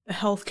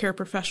healthcare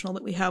professional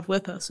that we have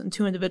with us and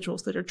 2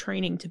 individuals that are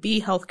training to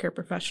be healthcare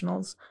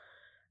professionals,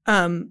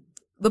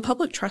 the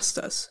public trusts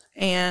us.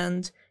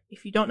 And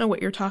if you don't know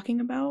what you're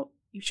talking about,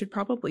 you should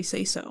probably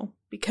say so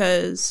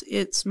because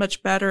it's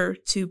much better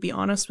to be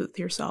honest with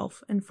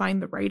yourself and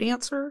find the right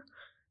answer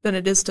than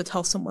it is to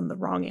tell someone the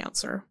wrong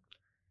answer,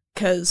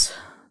 because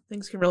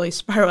things can really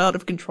spiral out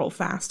of control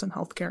fast in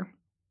healthcare.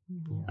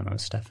 Yeah,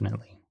 most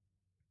definitely.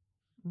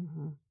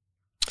 Mm-hmm.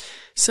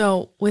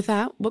 So with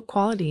that, what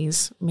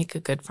qualities make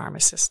a good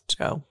pharmacist,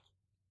 Joe?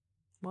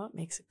 What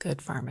makes a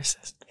good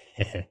pharmacist?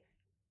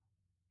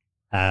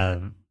 I'd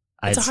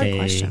say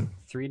question.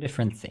 3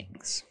 different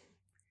things.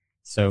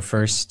 So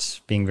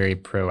first, being very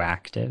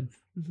proactive.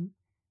 Mm-hmm.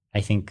 I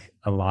think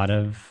a lot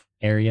of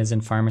areas in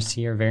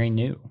pharmacy are very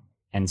new.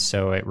 And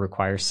so it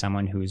requires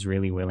someone who's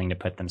really willing to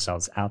put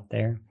themselves out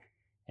there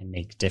and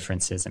make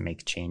differences and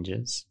make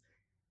changes,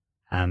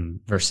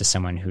 versus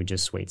someone who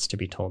just waits to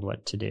be told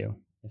what to do,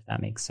 if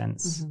that makes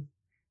sense.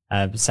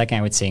 Mm-hmm. Second,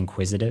 I would say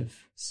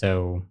inquisitive.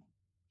 So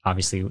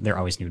obviously there are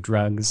always new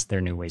drugs, there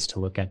are new ways to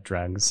look at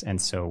drugs.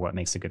 And so what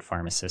makes a good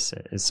pharmacist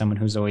is someone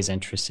who's always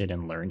interested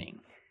in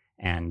learning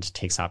and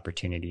takes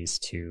opportunities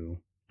to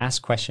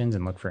ask questions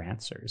and look for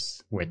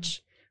answers,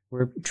 which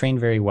we're trained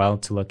very well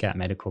to look at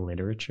medical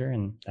literature,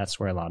 and that's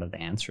where a lot of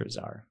the answers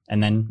are.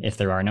 And then if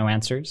there are no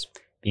answers,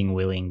 being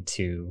willing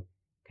to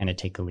kind of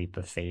take a leap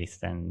of faith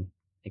and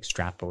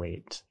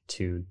extrapolate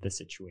to the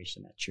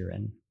situation that you're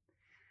in.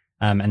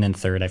 And then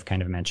third, I've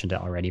kind of mentioned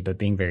it already, but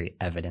being very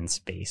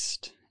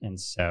evidence-based. And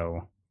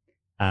so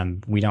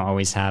we don't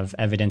always have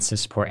evidence to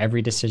support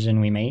every decision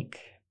we make,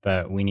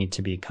 but we need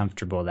to be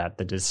comfortable that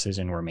the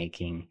decision we're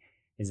making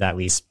is at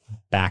least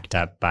backed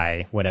up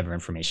by whatever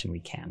information we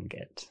can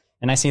get.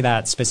 And I say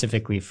that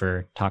specifically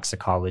for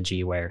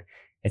toxicology, where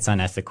it's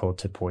unethical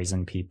to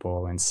poison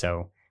people. And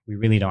so we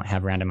really don't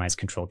have randomized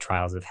controlled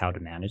trials of how to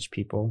manage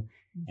people.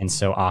 And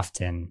so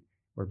often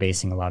we're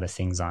basing a lot of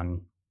things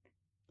on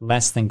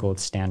less than gold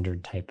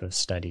standard type of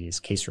studies,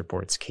 case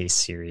reports, case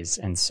series.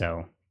 And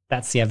so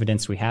that's the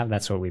evidence we have.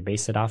 That's what we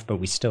base it off, but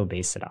we still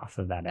base it off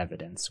of that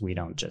evidence. We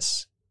don't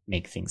just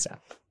make things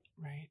up.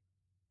 Right.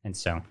 And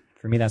so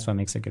for me, that's what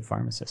makes a good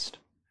pharmacist.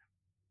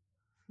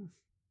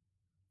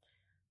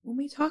 When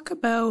we talk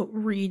about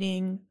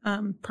reading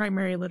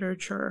primary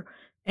literature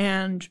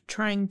and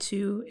trying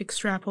to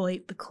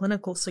extrapolate the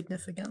clinical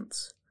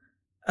significance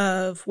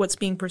of what's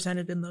being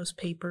presented in those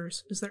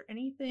papers, is there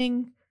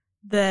anything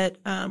that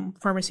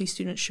pharmacy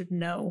students should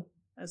know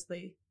as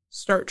they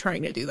start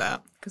trying to do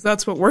that? Because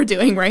that's what we're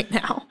doing right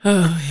now.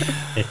 Oh,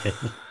 yeah.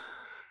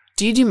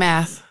 Do you do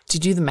math? Do you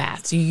do the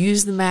math? Do you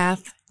use the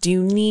math? Do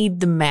you need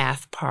the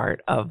math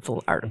part of the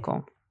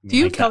article? Do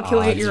you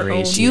calculate your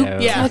own? Do you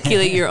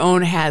calculate your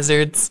own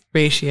hazards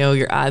ratio,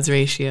 your odds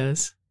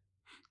ratios?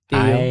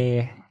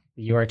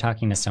 You are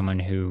talking to someone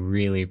who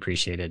really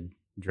appreciated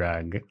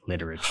drug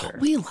literature.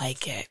 We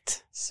like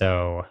it.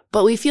 So,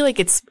 but we feel like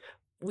it's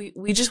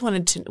we just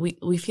wanted to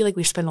we feel like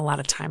we spend a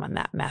lot of time on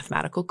that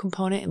mathematical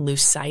component and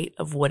lose sight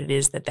of what it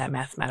is that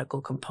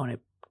mathematical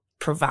component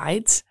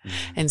provides.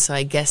 And so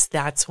I guess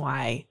that's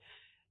why,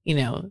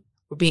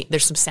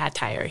 there's some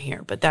satire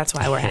here, but that's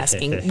why we're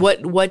asking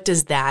what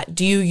does that,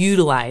 do you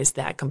utilize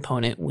that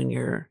component when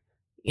you're,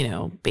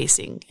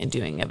 basing and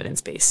doing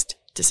evidence-based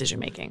decision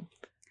making?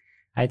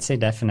 I'd say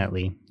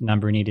definitely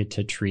number needed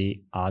to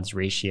treat, odds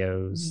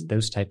ratios,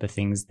 those type of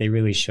things. They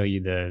really show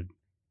you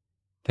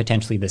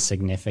potentially the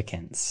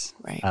significance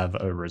of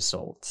a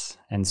result.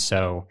 And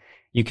so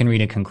you can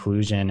read a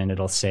conclusion and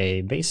it'll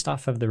say, based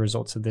off of the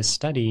results of this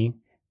study,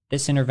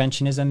 this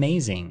intervention is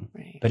amazing.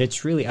 Right. But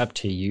it's really up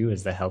to you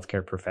as the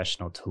healthcare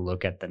professional to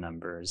look at the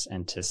numbers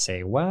and to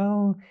say,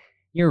 well,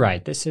 you're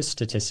right, this is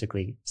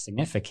statistically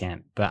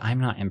significant, but I'm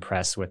not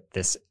impressed with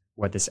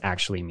what this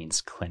actually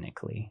means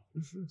clinically.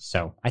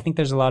 So I think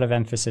there's a lot of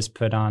emphasis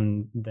put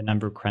on the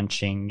number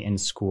crunching in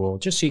school,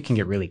 just so you can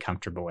get really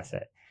comfortable with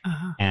it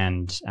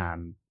and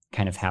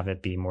kind of have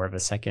it be more of a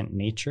second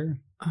nature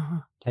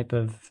type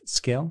of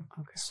skill.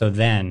 Okay. So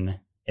then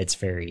it's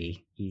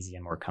very easy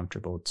and more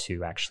comfortable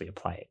to actually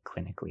apply it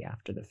clinically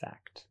after the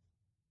fact.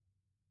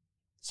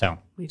 So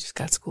we just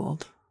got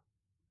schooled.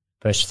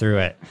 Push through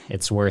it.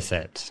 It's worth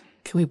it.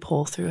 Can we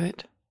pull through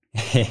it?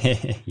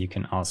 You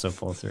can also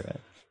pull through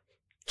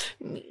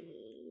it.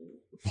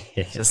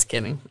 Just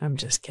kidding. I'm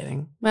just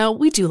kidding. Well,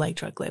 we do like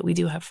drug lit. We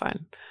do have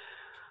fun.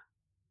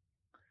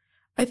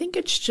 I think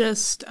it's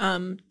just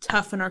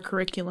tough in our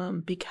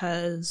curriculum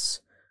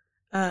because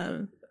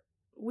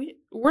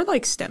we're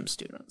like STEM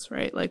students,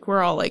 right? Like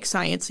we're all like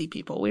sciencey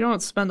people. We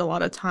don't spend a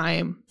lot of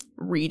time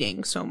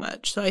reading so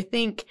much. So I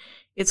think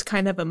it's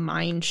kind of a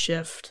mind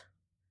shift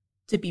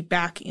to be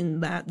back in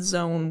that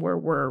zone where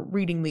we're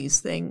reading these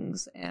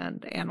things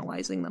and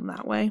analyzing them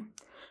that way.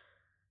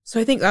 So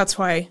I think that's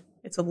why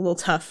it's a little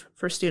tough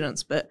for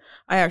students, but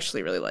I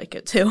actually really like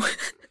it too.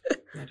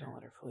 Yeah, don't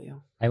let her fool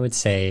you. I would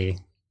say,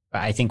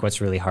 I think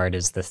what's really hard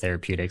is the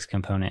therapeutics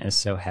component is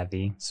so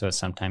heavy, so it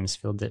sometimes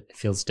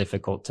feels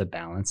difficult to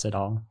balance it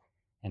all.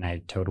 And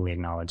I totally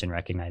acknowledge and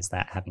recognize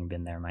that, having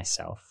been there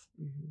myself.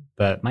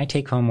 But my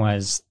take home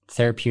was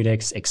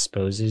therapeutics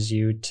exposes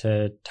you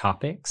to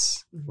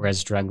topics,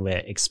 whereas drug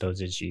lit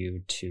exposes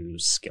you to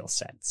skill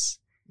sets.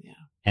 Yeah.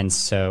 And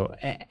so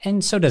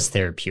does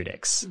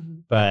therapeutics.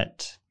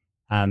 But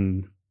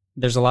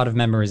there's a lot of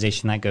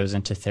memorization that goes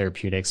into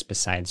therapeutics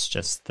besides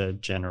just the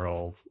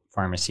general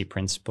pharmacy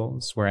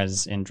principles,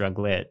 whereas in drug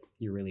lit,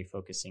 you're really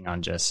focusing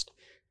on just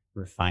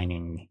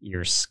refining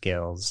your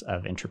skills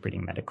of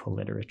interpreting medical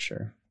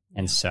literature.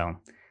 And so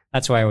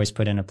that's why I always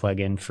put in a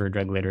plug-in for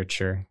drug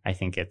literature. I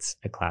think it's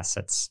a class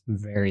that's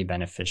very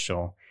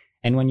beneficial.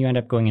 And when you end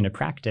up going into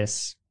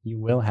practice, you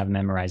will have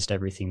memorized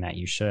everything that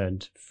you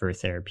should for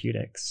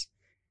therapeutics.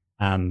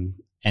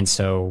 And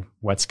so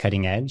what's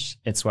cutting edge?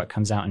 It's what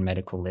comes out in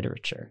medical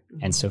literature.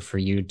 And so for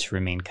you to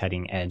remain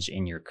cutting edge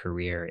in your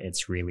career,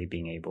 it's really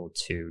being able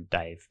to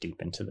dive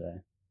deep into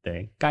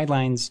the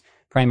guidelines,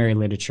 primary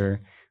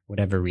literature,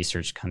 whatever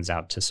research comes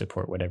out to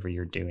support whatever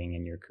you're doing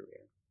in your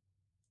career.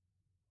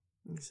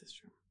 This is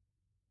true.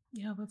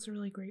 Yeah, that's a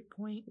really great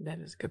point. That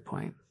is a good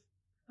point.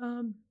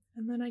 And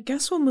then I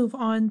guess we'll move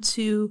on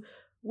to,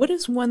 what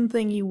is one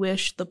thing you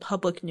wish the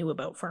public knew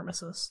about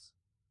pharmacists?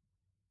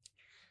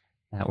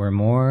 That we're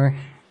more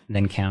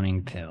than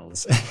counting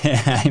pills.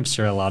 I'm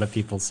sure a lot of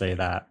people say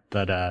that,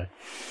 but I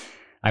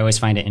always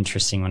find it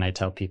interesting when I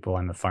tell people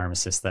I'm a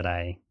pharmacist that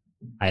I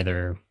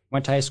either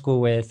went to high school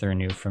with or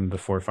knew from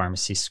before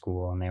pharmacy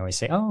school, and they always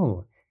say,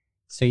 "Oh,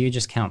 so you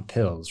just count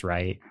pills,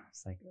 right?"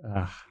 It's like,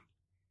 ugh,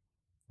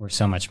 we're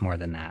so much more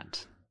than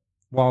that.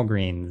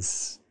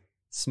 Walgreens,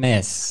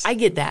 Smiths. I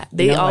get that.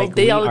 They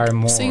all are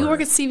more. So you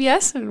work at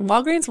CVS and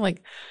Walgreens? I'm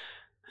like,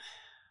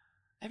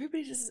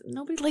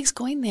 Nobody likes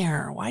going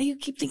there. Why do you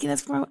keep thinking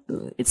that's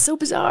it's so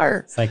bizarre.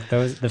 It's like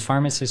the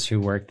pharmacists who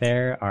work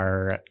there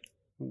are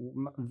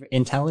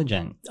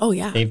intelligent. Oh,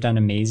 yeah. They've done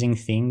amazing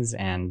things,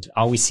 and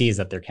all we see is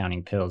that they're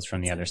counting pills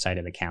from the other side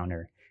of the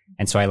counter.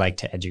 And so I like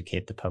to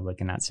educate the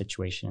public in that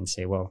situation and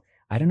say, well,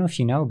 I don't know if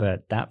you know,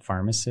 but that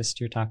pharmacist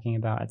you're talking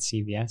about at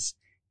CVS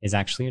is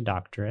actually a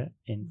doctorate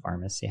in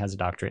pharmacy, has a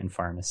doctorate in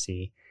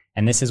pharmacy.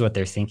 And this is what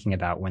they're thinking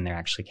about when they're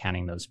actually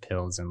counting those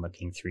pills and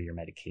looking through your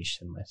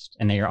medication list.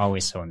 And they are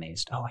always so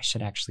amazed. Oh, I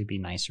should actually be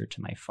nicer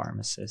to my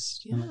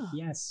pharmacist. Yeah. I'm like,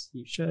 yes,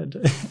 you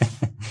should.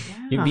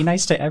 Yeah. You'd be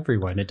nice to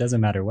everyone. It doesn't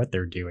matter what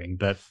they're doing,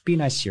 but be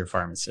nice to your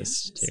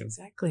pharmacist too.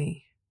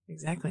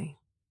 Exactly.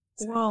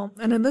 Well,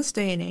 and in this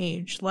day and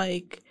age,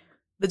 like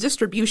the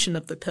distribution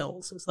of the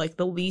pills is like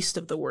the least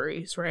of the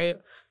worries, right?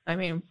 I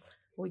mean,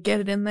 we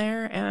get it in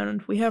there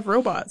and we have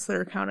robots that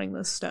are counting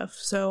this stuff.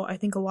 So I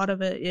think a lot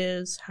of it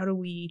is how do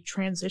we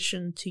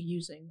transition to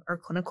using our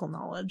clinical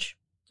knowledge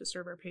to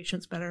serve our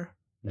patients better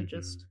than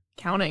just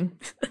counting.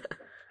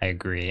 I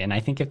agree. And I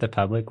think if the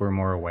public were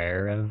more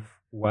aware of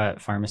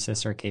what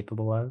pharmacists are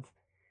capable of,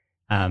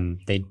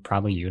 they'd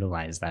probably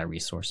utilize that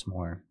resource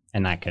more.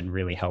 And that could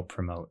really help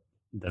promote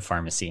the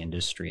pharmacy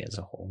industry as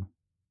a whole.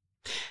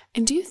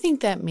 And do you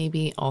think that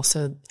maybe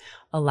also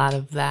a lot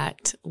of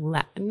that,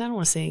 I don't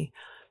want to say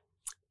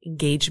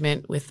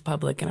engagement with the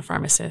public and a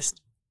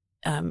pharmacist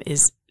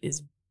is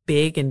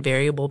big and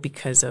variable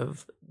because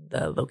of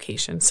the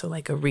location? So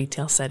like a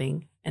retail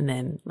setting and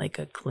then like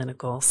a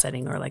clinical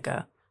setting or like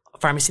a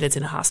pharmacy that's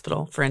in a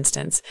hospital, for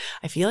instance.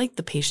 I feel like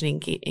the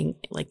patient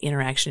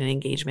interaction and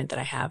engagement that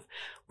I have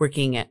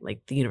working at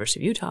like the University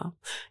of Utah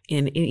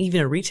in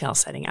even a retail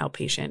setting,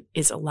 outpatient,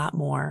 is a lot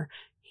more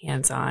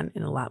hands-on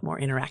and a lot more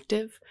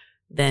interactive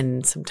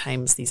than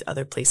sometimes these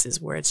other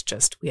places where it's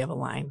just, we have a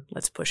line,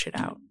 let's push it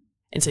out.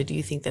 And so do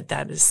you think that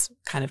that is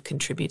kind of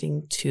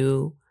contributing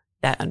to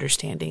that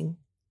understanding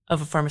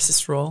of a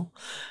pharmacist's role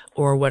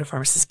or what a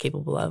pharmacist is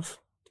capable of,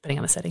 depending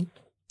on the setting?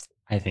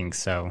 I think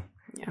so.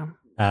 Yeah.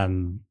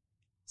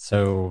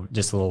 So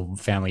just a little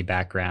family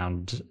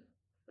background.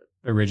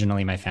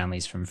 Originally, my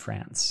family's from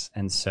France.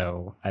 And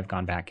so I've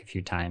gone back a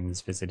few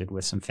times, visited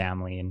with some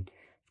family. And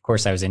of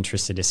course, I was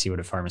interested to see what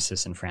a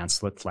pharmacist in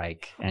France looked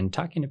like. And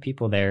talking to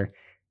people there,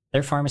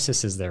 their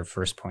pharmacist is their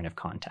first point of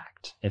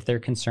contact. If they're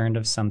concerned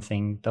of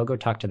something, they'll go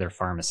talk to their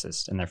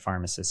pharmacist, and their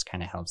pharmacist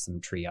kind of helps them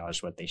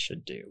triage what they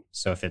should do.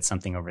 So if it's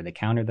something over the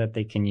counter that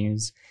they can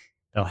use,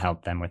 they'll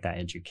help them with that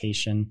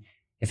education.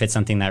 If it's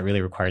something that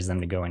really requires them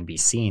to go and be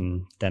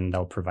seen, then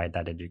they'll provide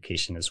that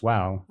education as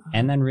well.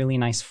 And then really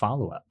nice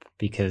follow-up,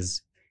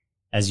 because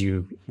as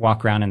you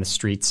walk around in the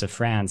streets of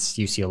France,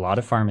 you see a lot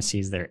of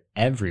pharmacies. They're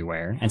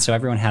everywhere. And so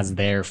everyone has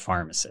their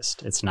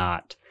pharmacist. It's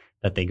not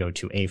that they go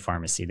to a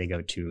pharmacy, they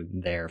go to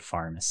their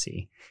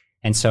pharmacy.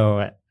 And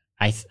so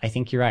I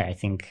think you're right. I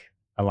think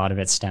a lot of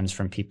it stems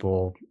from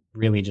people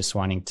really just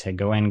wanting to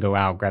go in, go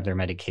out, grab their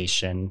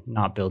medication,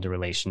 not build a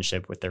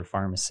relationship with their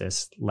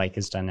pharmacist like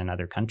is done in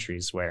other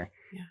countries where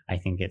I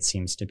think it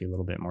seems to be a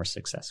little bit more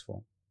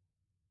successful.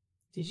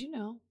 Did you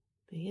know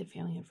that he had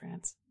family in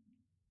France?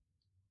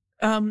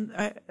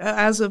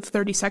 As of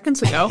 30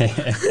 seconds ago.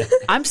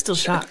 I'm still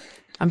shocked.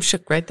 I'm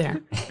shook right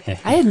there.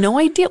 I had no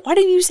idea. Why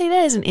didn't you say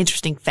that as an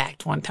interesting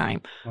fact one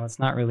time? Well, it's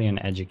not really an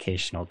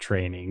educational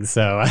training,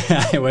 so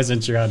I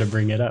wasn't sure how to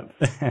bring it up.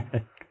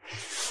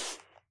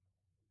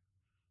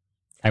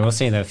 I will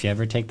say, though, if you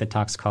ever take the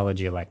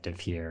toxicology elective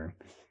here,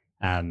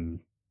 and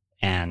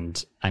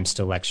I'm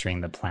still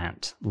lecturing the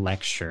plant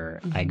lecture,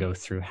 I go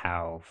through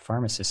how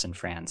pharmacists in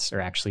France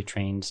are actually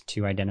trained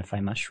to identify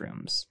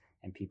mushrooms.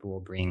 And people will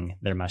bring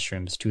their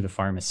mushrooms to the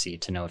pharmacy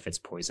to know if it's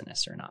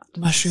poisonous or not.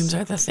 Mushrooms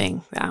are the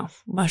thing. Wow.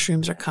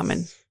 Mushrooms are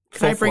coming.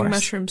 Can I bring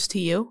mushrooms to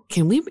you?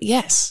 Can we?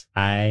 Yes.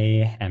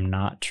 I am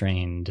not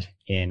trained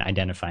in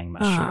identifying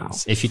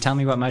mushrooms. If you tell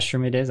me what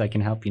mushroom it is, I can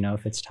help you know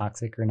if it's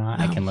toxic or not.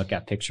 I can look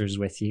at pictures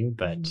with you,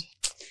 but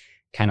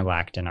kind of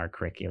lacked in our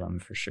curriculum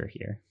for sure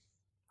here.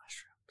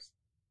 Mushrooms.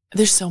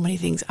 There's so many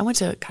things. I went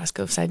to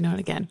Costco, side note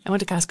again. I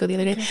went to Costco the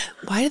other day.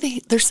 Why do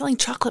they're selling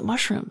chocolate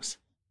mushrooms?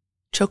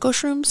 Choco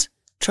shrooms?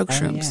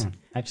 Shrooms. Yeah.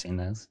 I've seen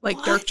those. Like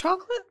dark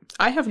chocolate?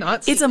 I have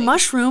not seen It's a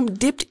mushroom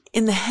dipped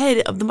in the head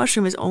of the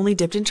mushroom is only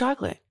dipped in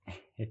chocolate.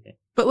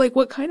 But like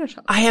what kind of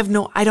chocolate?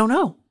 I don't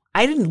know.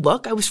 I didn't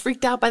look. I was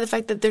freaked out by the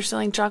fact that they're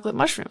selling chocolate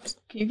mushrooms.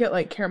 Can you get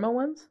like caramel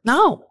ones?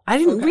 No, I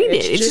didn't read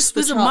it. It just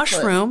was a chocolate.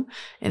 mushroom,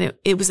 and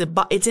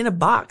it's in a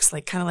box,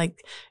 like kind of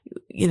like,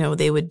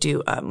 they would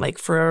do like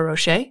Ferrero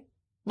Rocher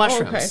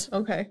mushrooms.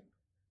 Oh, okay.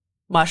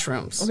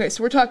 Mushrooms. Okay,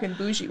 so we're talking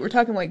bougie. We're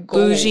talking like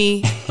gold.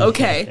 Bougie.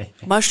 Okay.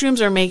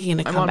 Mushrooms are making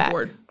a I'm comeback. on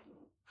board.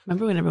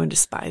 Remember when everyone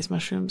despised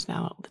mushrooms?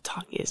 Now the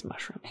talk is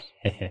mushrooms.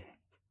 Okay,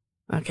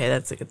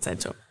 that's a good side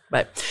joke.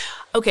 But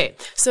okay,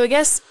 so I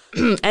guess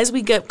as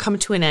we come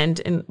to an end,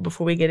 and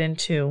before we get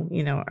into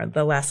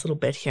the last little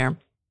bit here,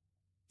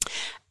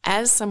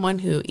 as someone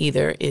who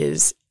either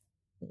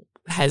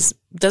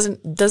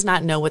does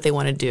not know what they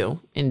want to do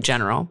in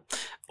general,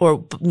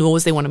 or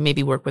knows they want to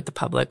maybe work with the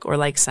public or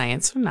like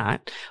science or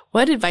not,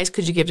 what advice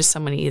could you give to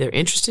someone either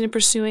interested in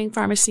pursuing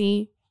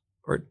pharmacy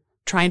or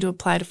trying to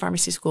apply to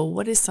pharmacy school?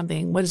 What is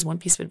one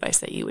piece of advice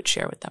that you would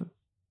share with them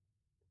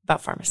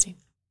about pharmacy?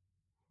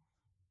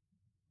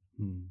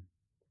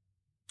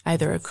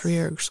 Either a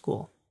career or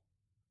school.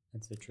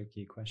 That's a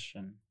tricky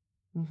question.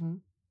 Mm-hmm.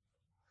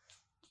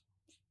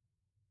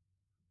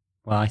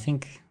 Well, I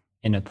think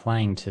in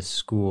applying to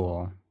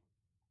school,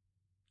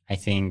 I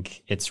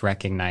think it's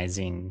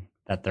recognizing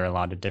that there are a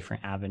lot of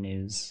different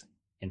avenues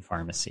in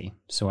pharmacy.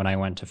 So when I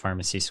went to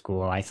pharmacy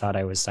school, I thought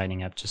I was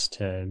signing up just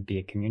to be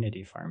a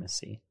community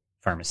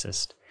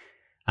pharmacist.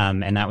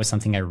 And that was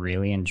something I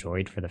really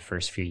enjoyed for the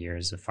first few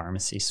years of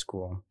pharmacy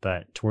school.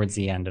 But towards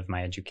the end of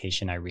my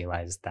education, I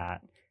realized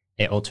that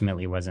it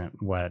ultimately wasn't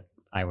what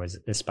I was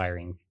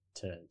aspiring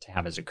to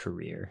have as a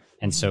career.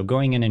 And so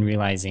going in and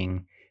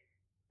realizing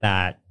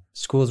that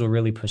schools will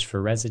really push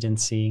for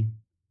residency,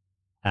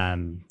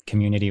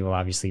 community will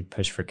obviously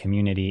push for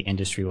community,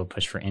 industry will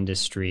push for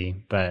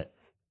industry, but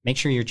make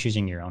sure you're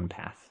choosing your own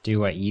path. Do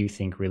what you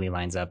think really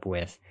lines up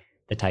with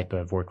the type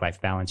of work-life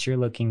balance you're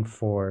looking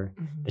for,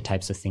 the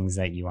types of things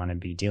that you want to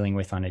be dealing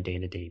with on a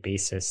day-to-day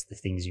basis, the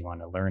things you want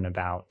to learn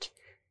about,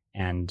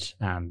 and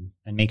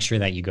make sure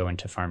that you go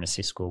into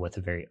pharmacy school with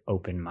a very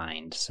open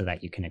mind so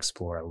that you can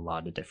explore a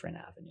lot of different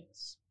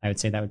avenues. I would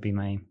say that would be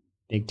my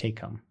big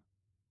take-home.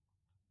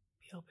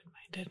 Be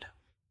open-minded.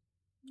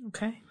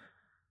 Okay.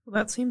 Well,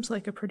 that seems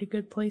like a pretty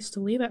good place to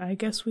leave it. I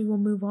guess we will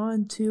move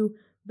on to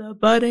the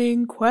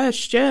budding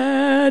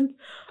question.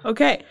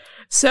 Okay.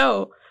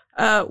 So,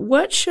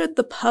 what should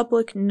the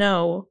public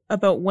know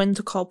about when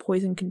to call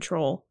poison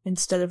control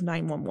instead of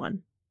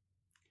 911?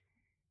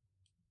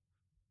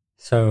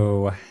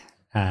 So,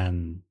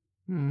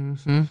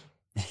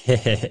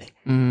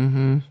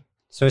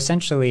 So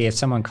essentially, if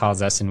someone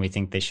calls us and we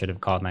think they should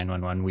have called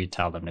 911, we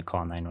tell them to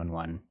call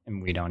 911,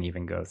 and we don't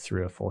even go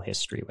through a full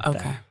history with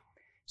them.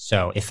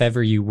 So if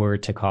ever you were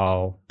to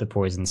call the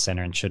poison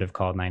center and should have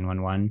called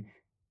 911,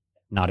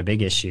 not a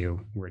big issue.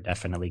 We're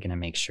definitely going to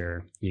make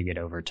sure you get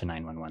over to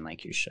 911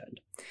 like you should.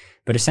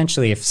 But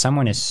essentially, if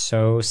someone is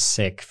so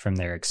sick from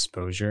their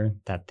exposure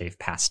that they've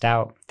passed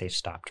out, they've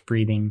stopped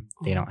breathing,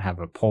 they don't have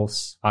a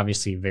pulse,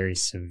 obviously very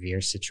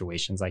severe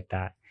situations like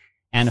that,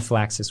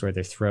 anaphylaxis where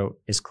their throat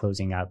is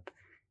closing up,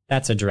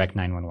 that's a direct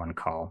 911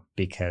 call,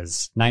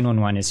 because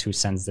 911 is who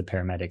sends the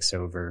paramedics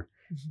over.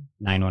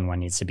 911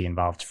 needs to be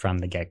involved from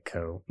the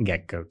get-go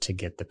to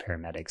get the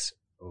paramedics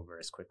over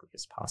as quickly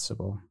as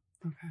possible.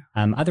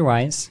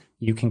 Otherwise,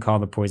 you can call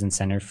the poison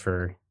center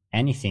for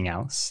anything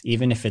else,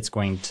 even if it's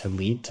going to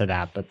lead to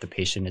that, but the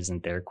patient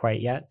isn't there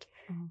quite yet.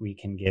 We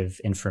can give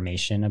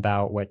information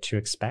about what to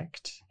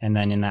expect. And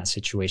then in that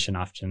situation,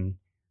 often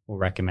we'll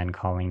recommend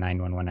calling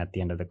 911 at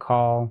the end of the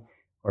call,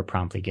 or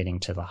promptly getting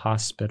to the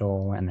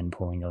hospital and then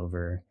pulling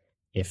over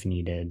if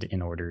needed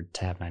in order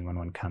to have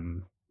 911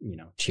 come,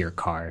 to your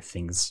car if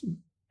things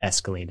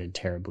escalated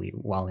terribly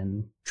while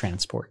in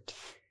transport.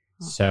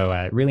 So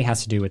it really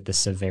has to do with the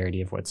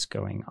severity of what's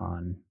going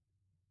on.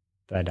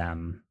 But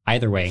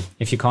either way,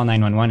 if you call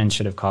 911 and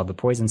should have called the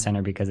poison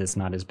center because it's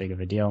not as big of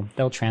a deal,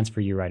 they'll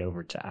transfer you right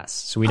over to us.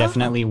 So we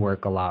definitely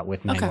work a lot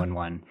with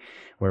 911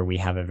 where we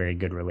have a very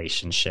good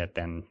relationship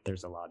and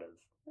there's a lot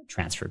of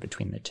transfer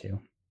between the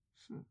two.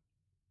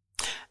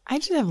 I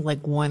just have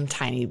one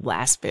tiny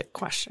last bit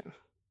question.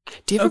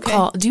 Do you ever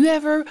call? Do you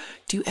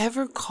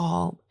ever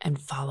call and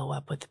follow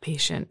up with the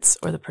patients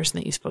or the person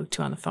that you spoke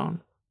to on the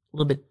phone a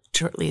little bit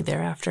shortly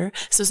thereafter?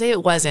 So say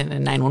it wasn't a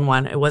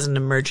 911, it wasn't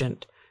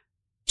emergent.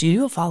 Do you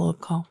do a follow-up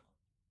call?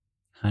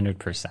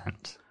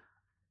 100%.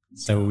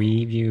 So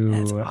we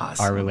view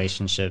our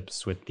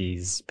relationships with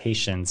these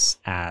patients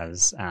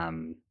as,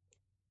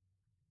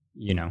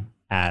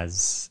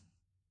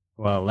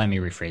 well, let me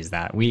rephrase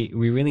that. We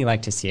really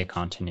like to see a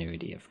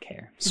continuity of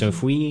care. So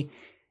if we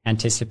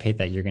anticipate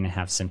that you're going to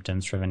have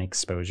symptoms from an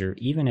exposure,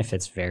 even if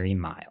it's very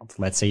mild,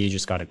 let's say you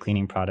just got a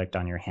cleaning product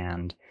on your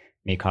hand,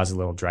 may cause a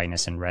little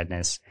dryness and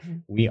redness,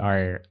 we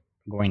are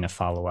going to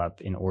follow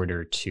up in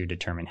order to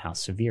determine how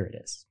severe it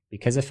is.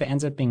 Because if it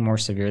ends up being more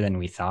severe than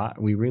we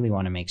thought, we really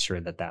want to make sure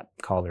that that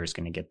caller is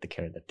going to get the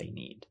care that they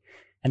need.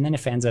 And then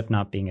if it ends up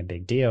not being a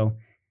big deal,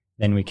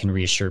 then we can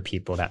reassure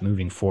people that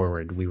moving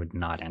forward, we would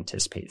not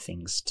anticipate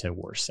things to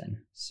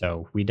worsen.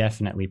 So we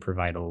definitely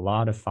provide a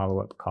lot of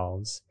follow-up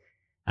calls.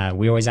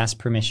 We always ask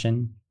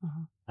permission.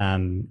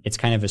 It's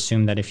kind of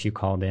assumed that if you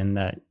called in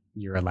that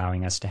you're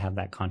allowing us to have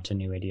that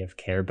continuity of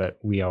care, but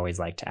we always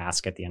like to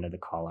ask at the end of the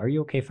call, are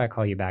you okay if I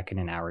call you back in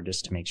an hour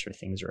just to make sure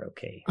things are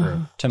okay,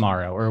 or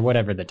tomorrow, or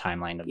whatever the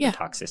timeline of the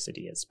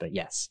toxicity is. But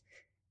yes,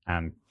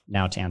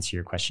 now to answer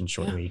your question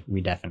shortly,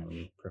 we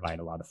definitely provide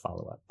a lot of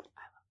follow-up.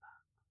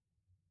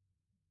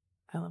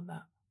 I love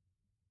that.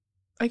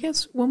 I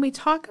guess when we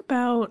talk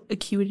about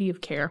acuity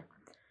of care,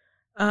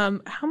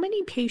 how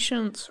many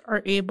patients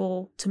are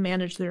able to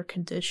manage their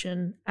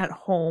condition at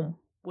home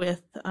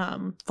with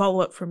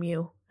follow-up from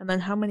you? And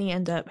then how many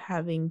end up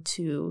having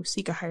to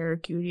seek a higher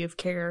acuity of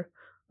care,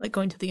 like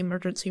going to the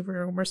emergency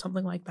room or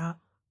something like that?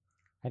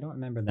 I don't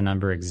remember the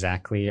number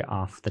exactly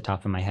off the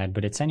top of my head,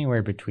 but it's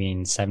anywhere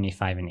between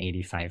 75 and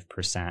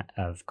 85%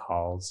 of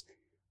calls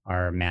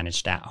are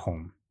managed at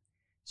home.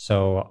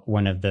 So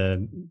one of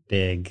the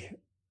big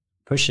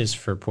pushes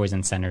for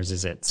poison centers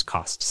is its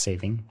cost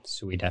saving.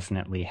 So we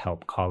definitely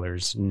help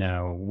callers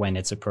know when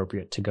it's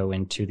appropriate to go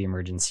into the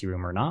emergency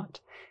room or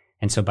not.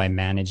 And so by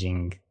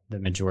managing the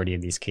majority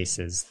of these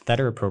cases that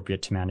are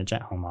appropriate to manage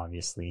at home,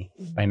 obviously,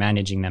 by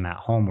managing them at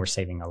home, we're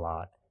saving a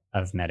lot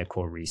of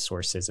medical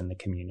resources in the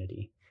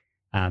community.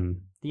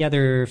 The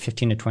other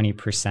 15 to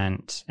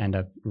 20% end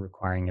up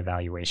requiring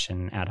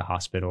evaluation at a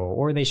hospital,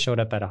 or they showed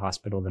up at a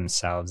hospital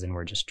themselves and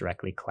we're just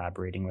directly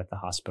collaborating with the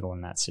hospital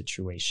in that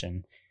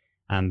situation.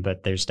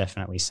 But there's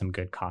definitely some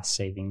good cost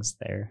savings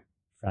there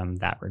from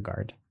that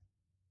regard.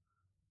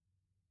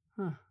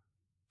 Huh.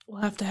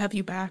 We'll have to have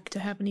you back to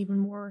have an even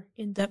more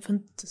in-depth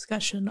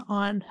discussion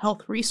on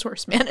health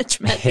resource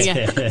management.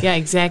 Yeah,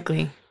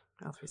 exactly.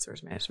 Health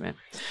resource management.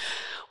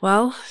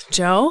 Well,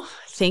 Joe,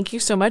 thank you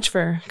so much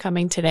for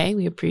coming today.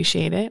 We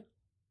appreciate it.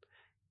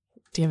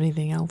 Do you have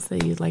anything else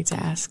that you'd like to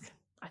ask?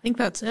 I think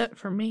that's it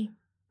for me.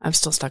 I'm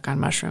still stuck on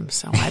mushrooms,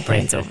 so my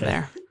brain's over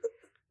there.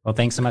 Well,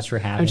 thanks so much for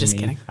having me. I'm just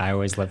kidding. I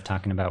always love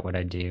talking about what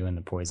I do in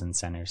the Poison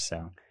Center,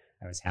 so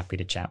I was happy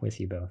to chat with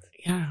you both.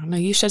 Yeah, no,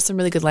 you shed some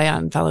really good light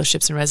on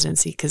fellowships and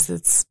residency,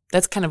 because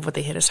that's kind of what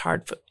they hit us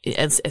hard for,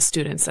 as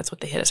students. That's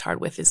what they hit us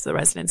hard with, is the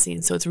residency,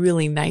 and so it's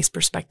really nice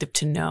perspective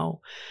to know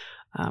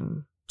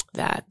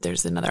that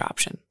there's another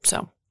option.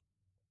 So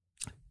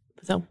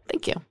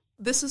thank you.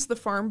 This is the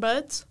Farm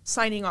Buds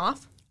signing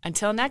off.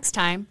 Until next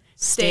time,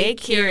 stay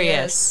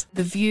curious.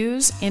 The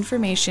views,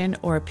 information,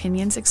 or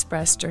opinions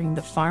expressed during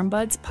the Farm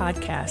Buds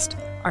podcast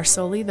are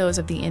solely those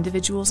of the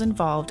individuals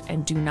involved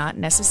and do not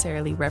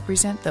necessarily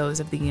represent those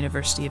of the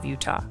University of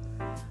Utah.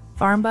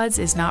 Farm Buds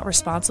is not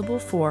responsible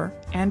for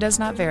and does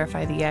not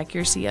verify the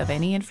accuracy of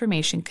any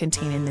information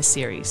contained in this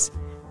series.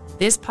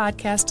 This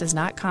podcast does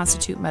not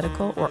constitute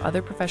medical or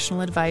other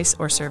professional advice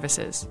or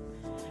services.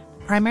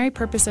 The primary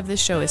purpose of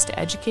this show is to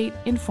educate,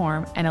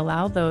 inform, and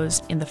allow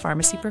those in the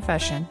pharmacy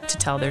profession to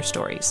tell their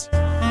stories.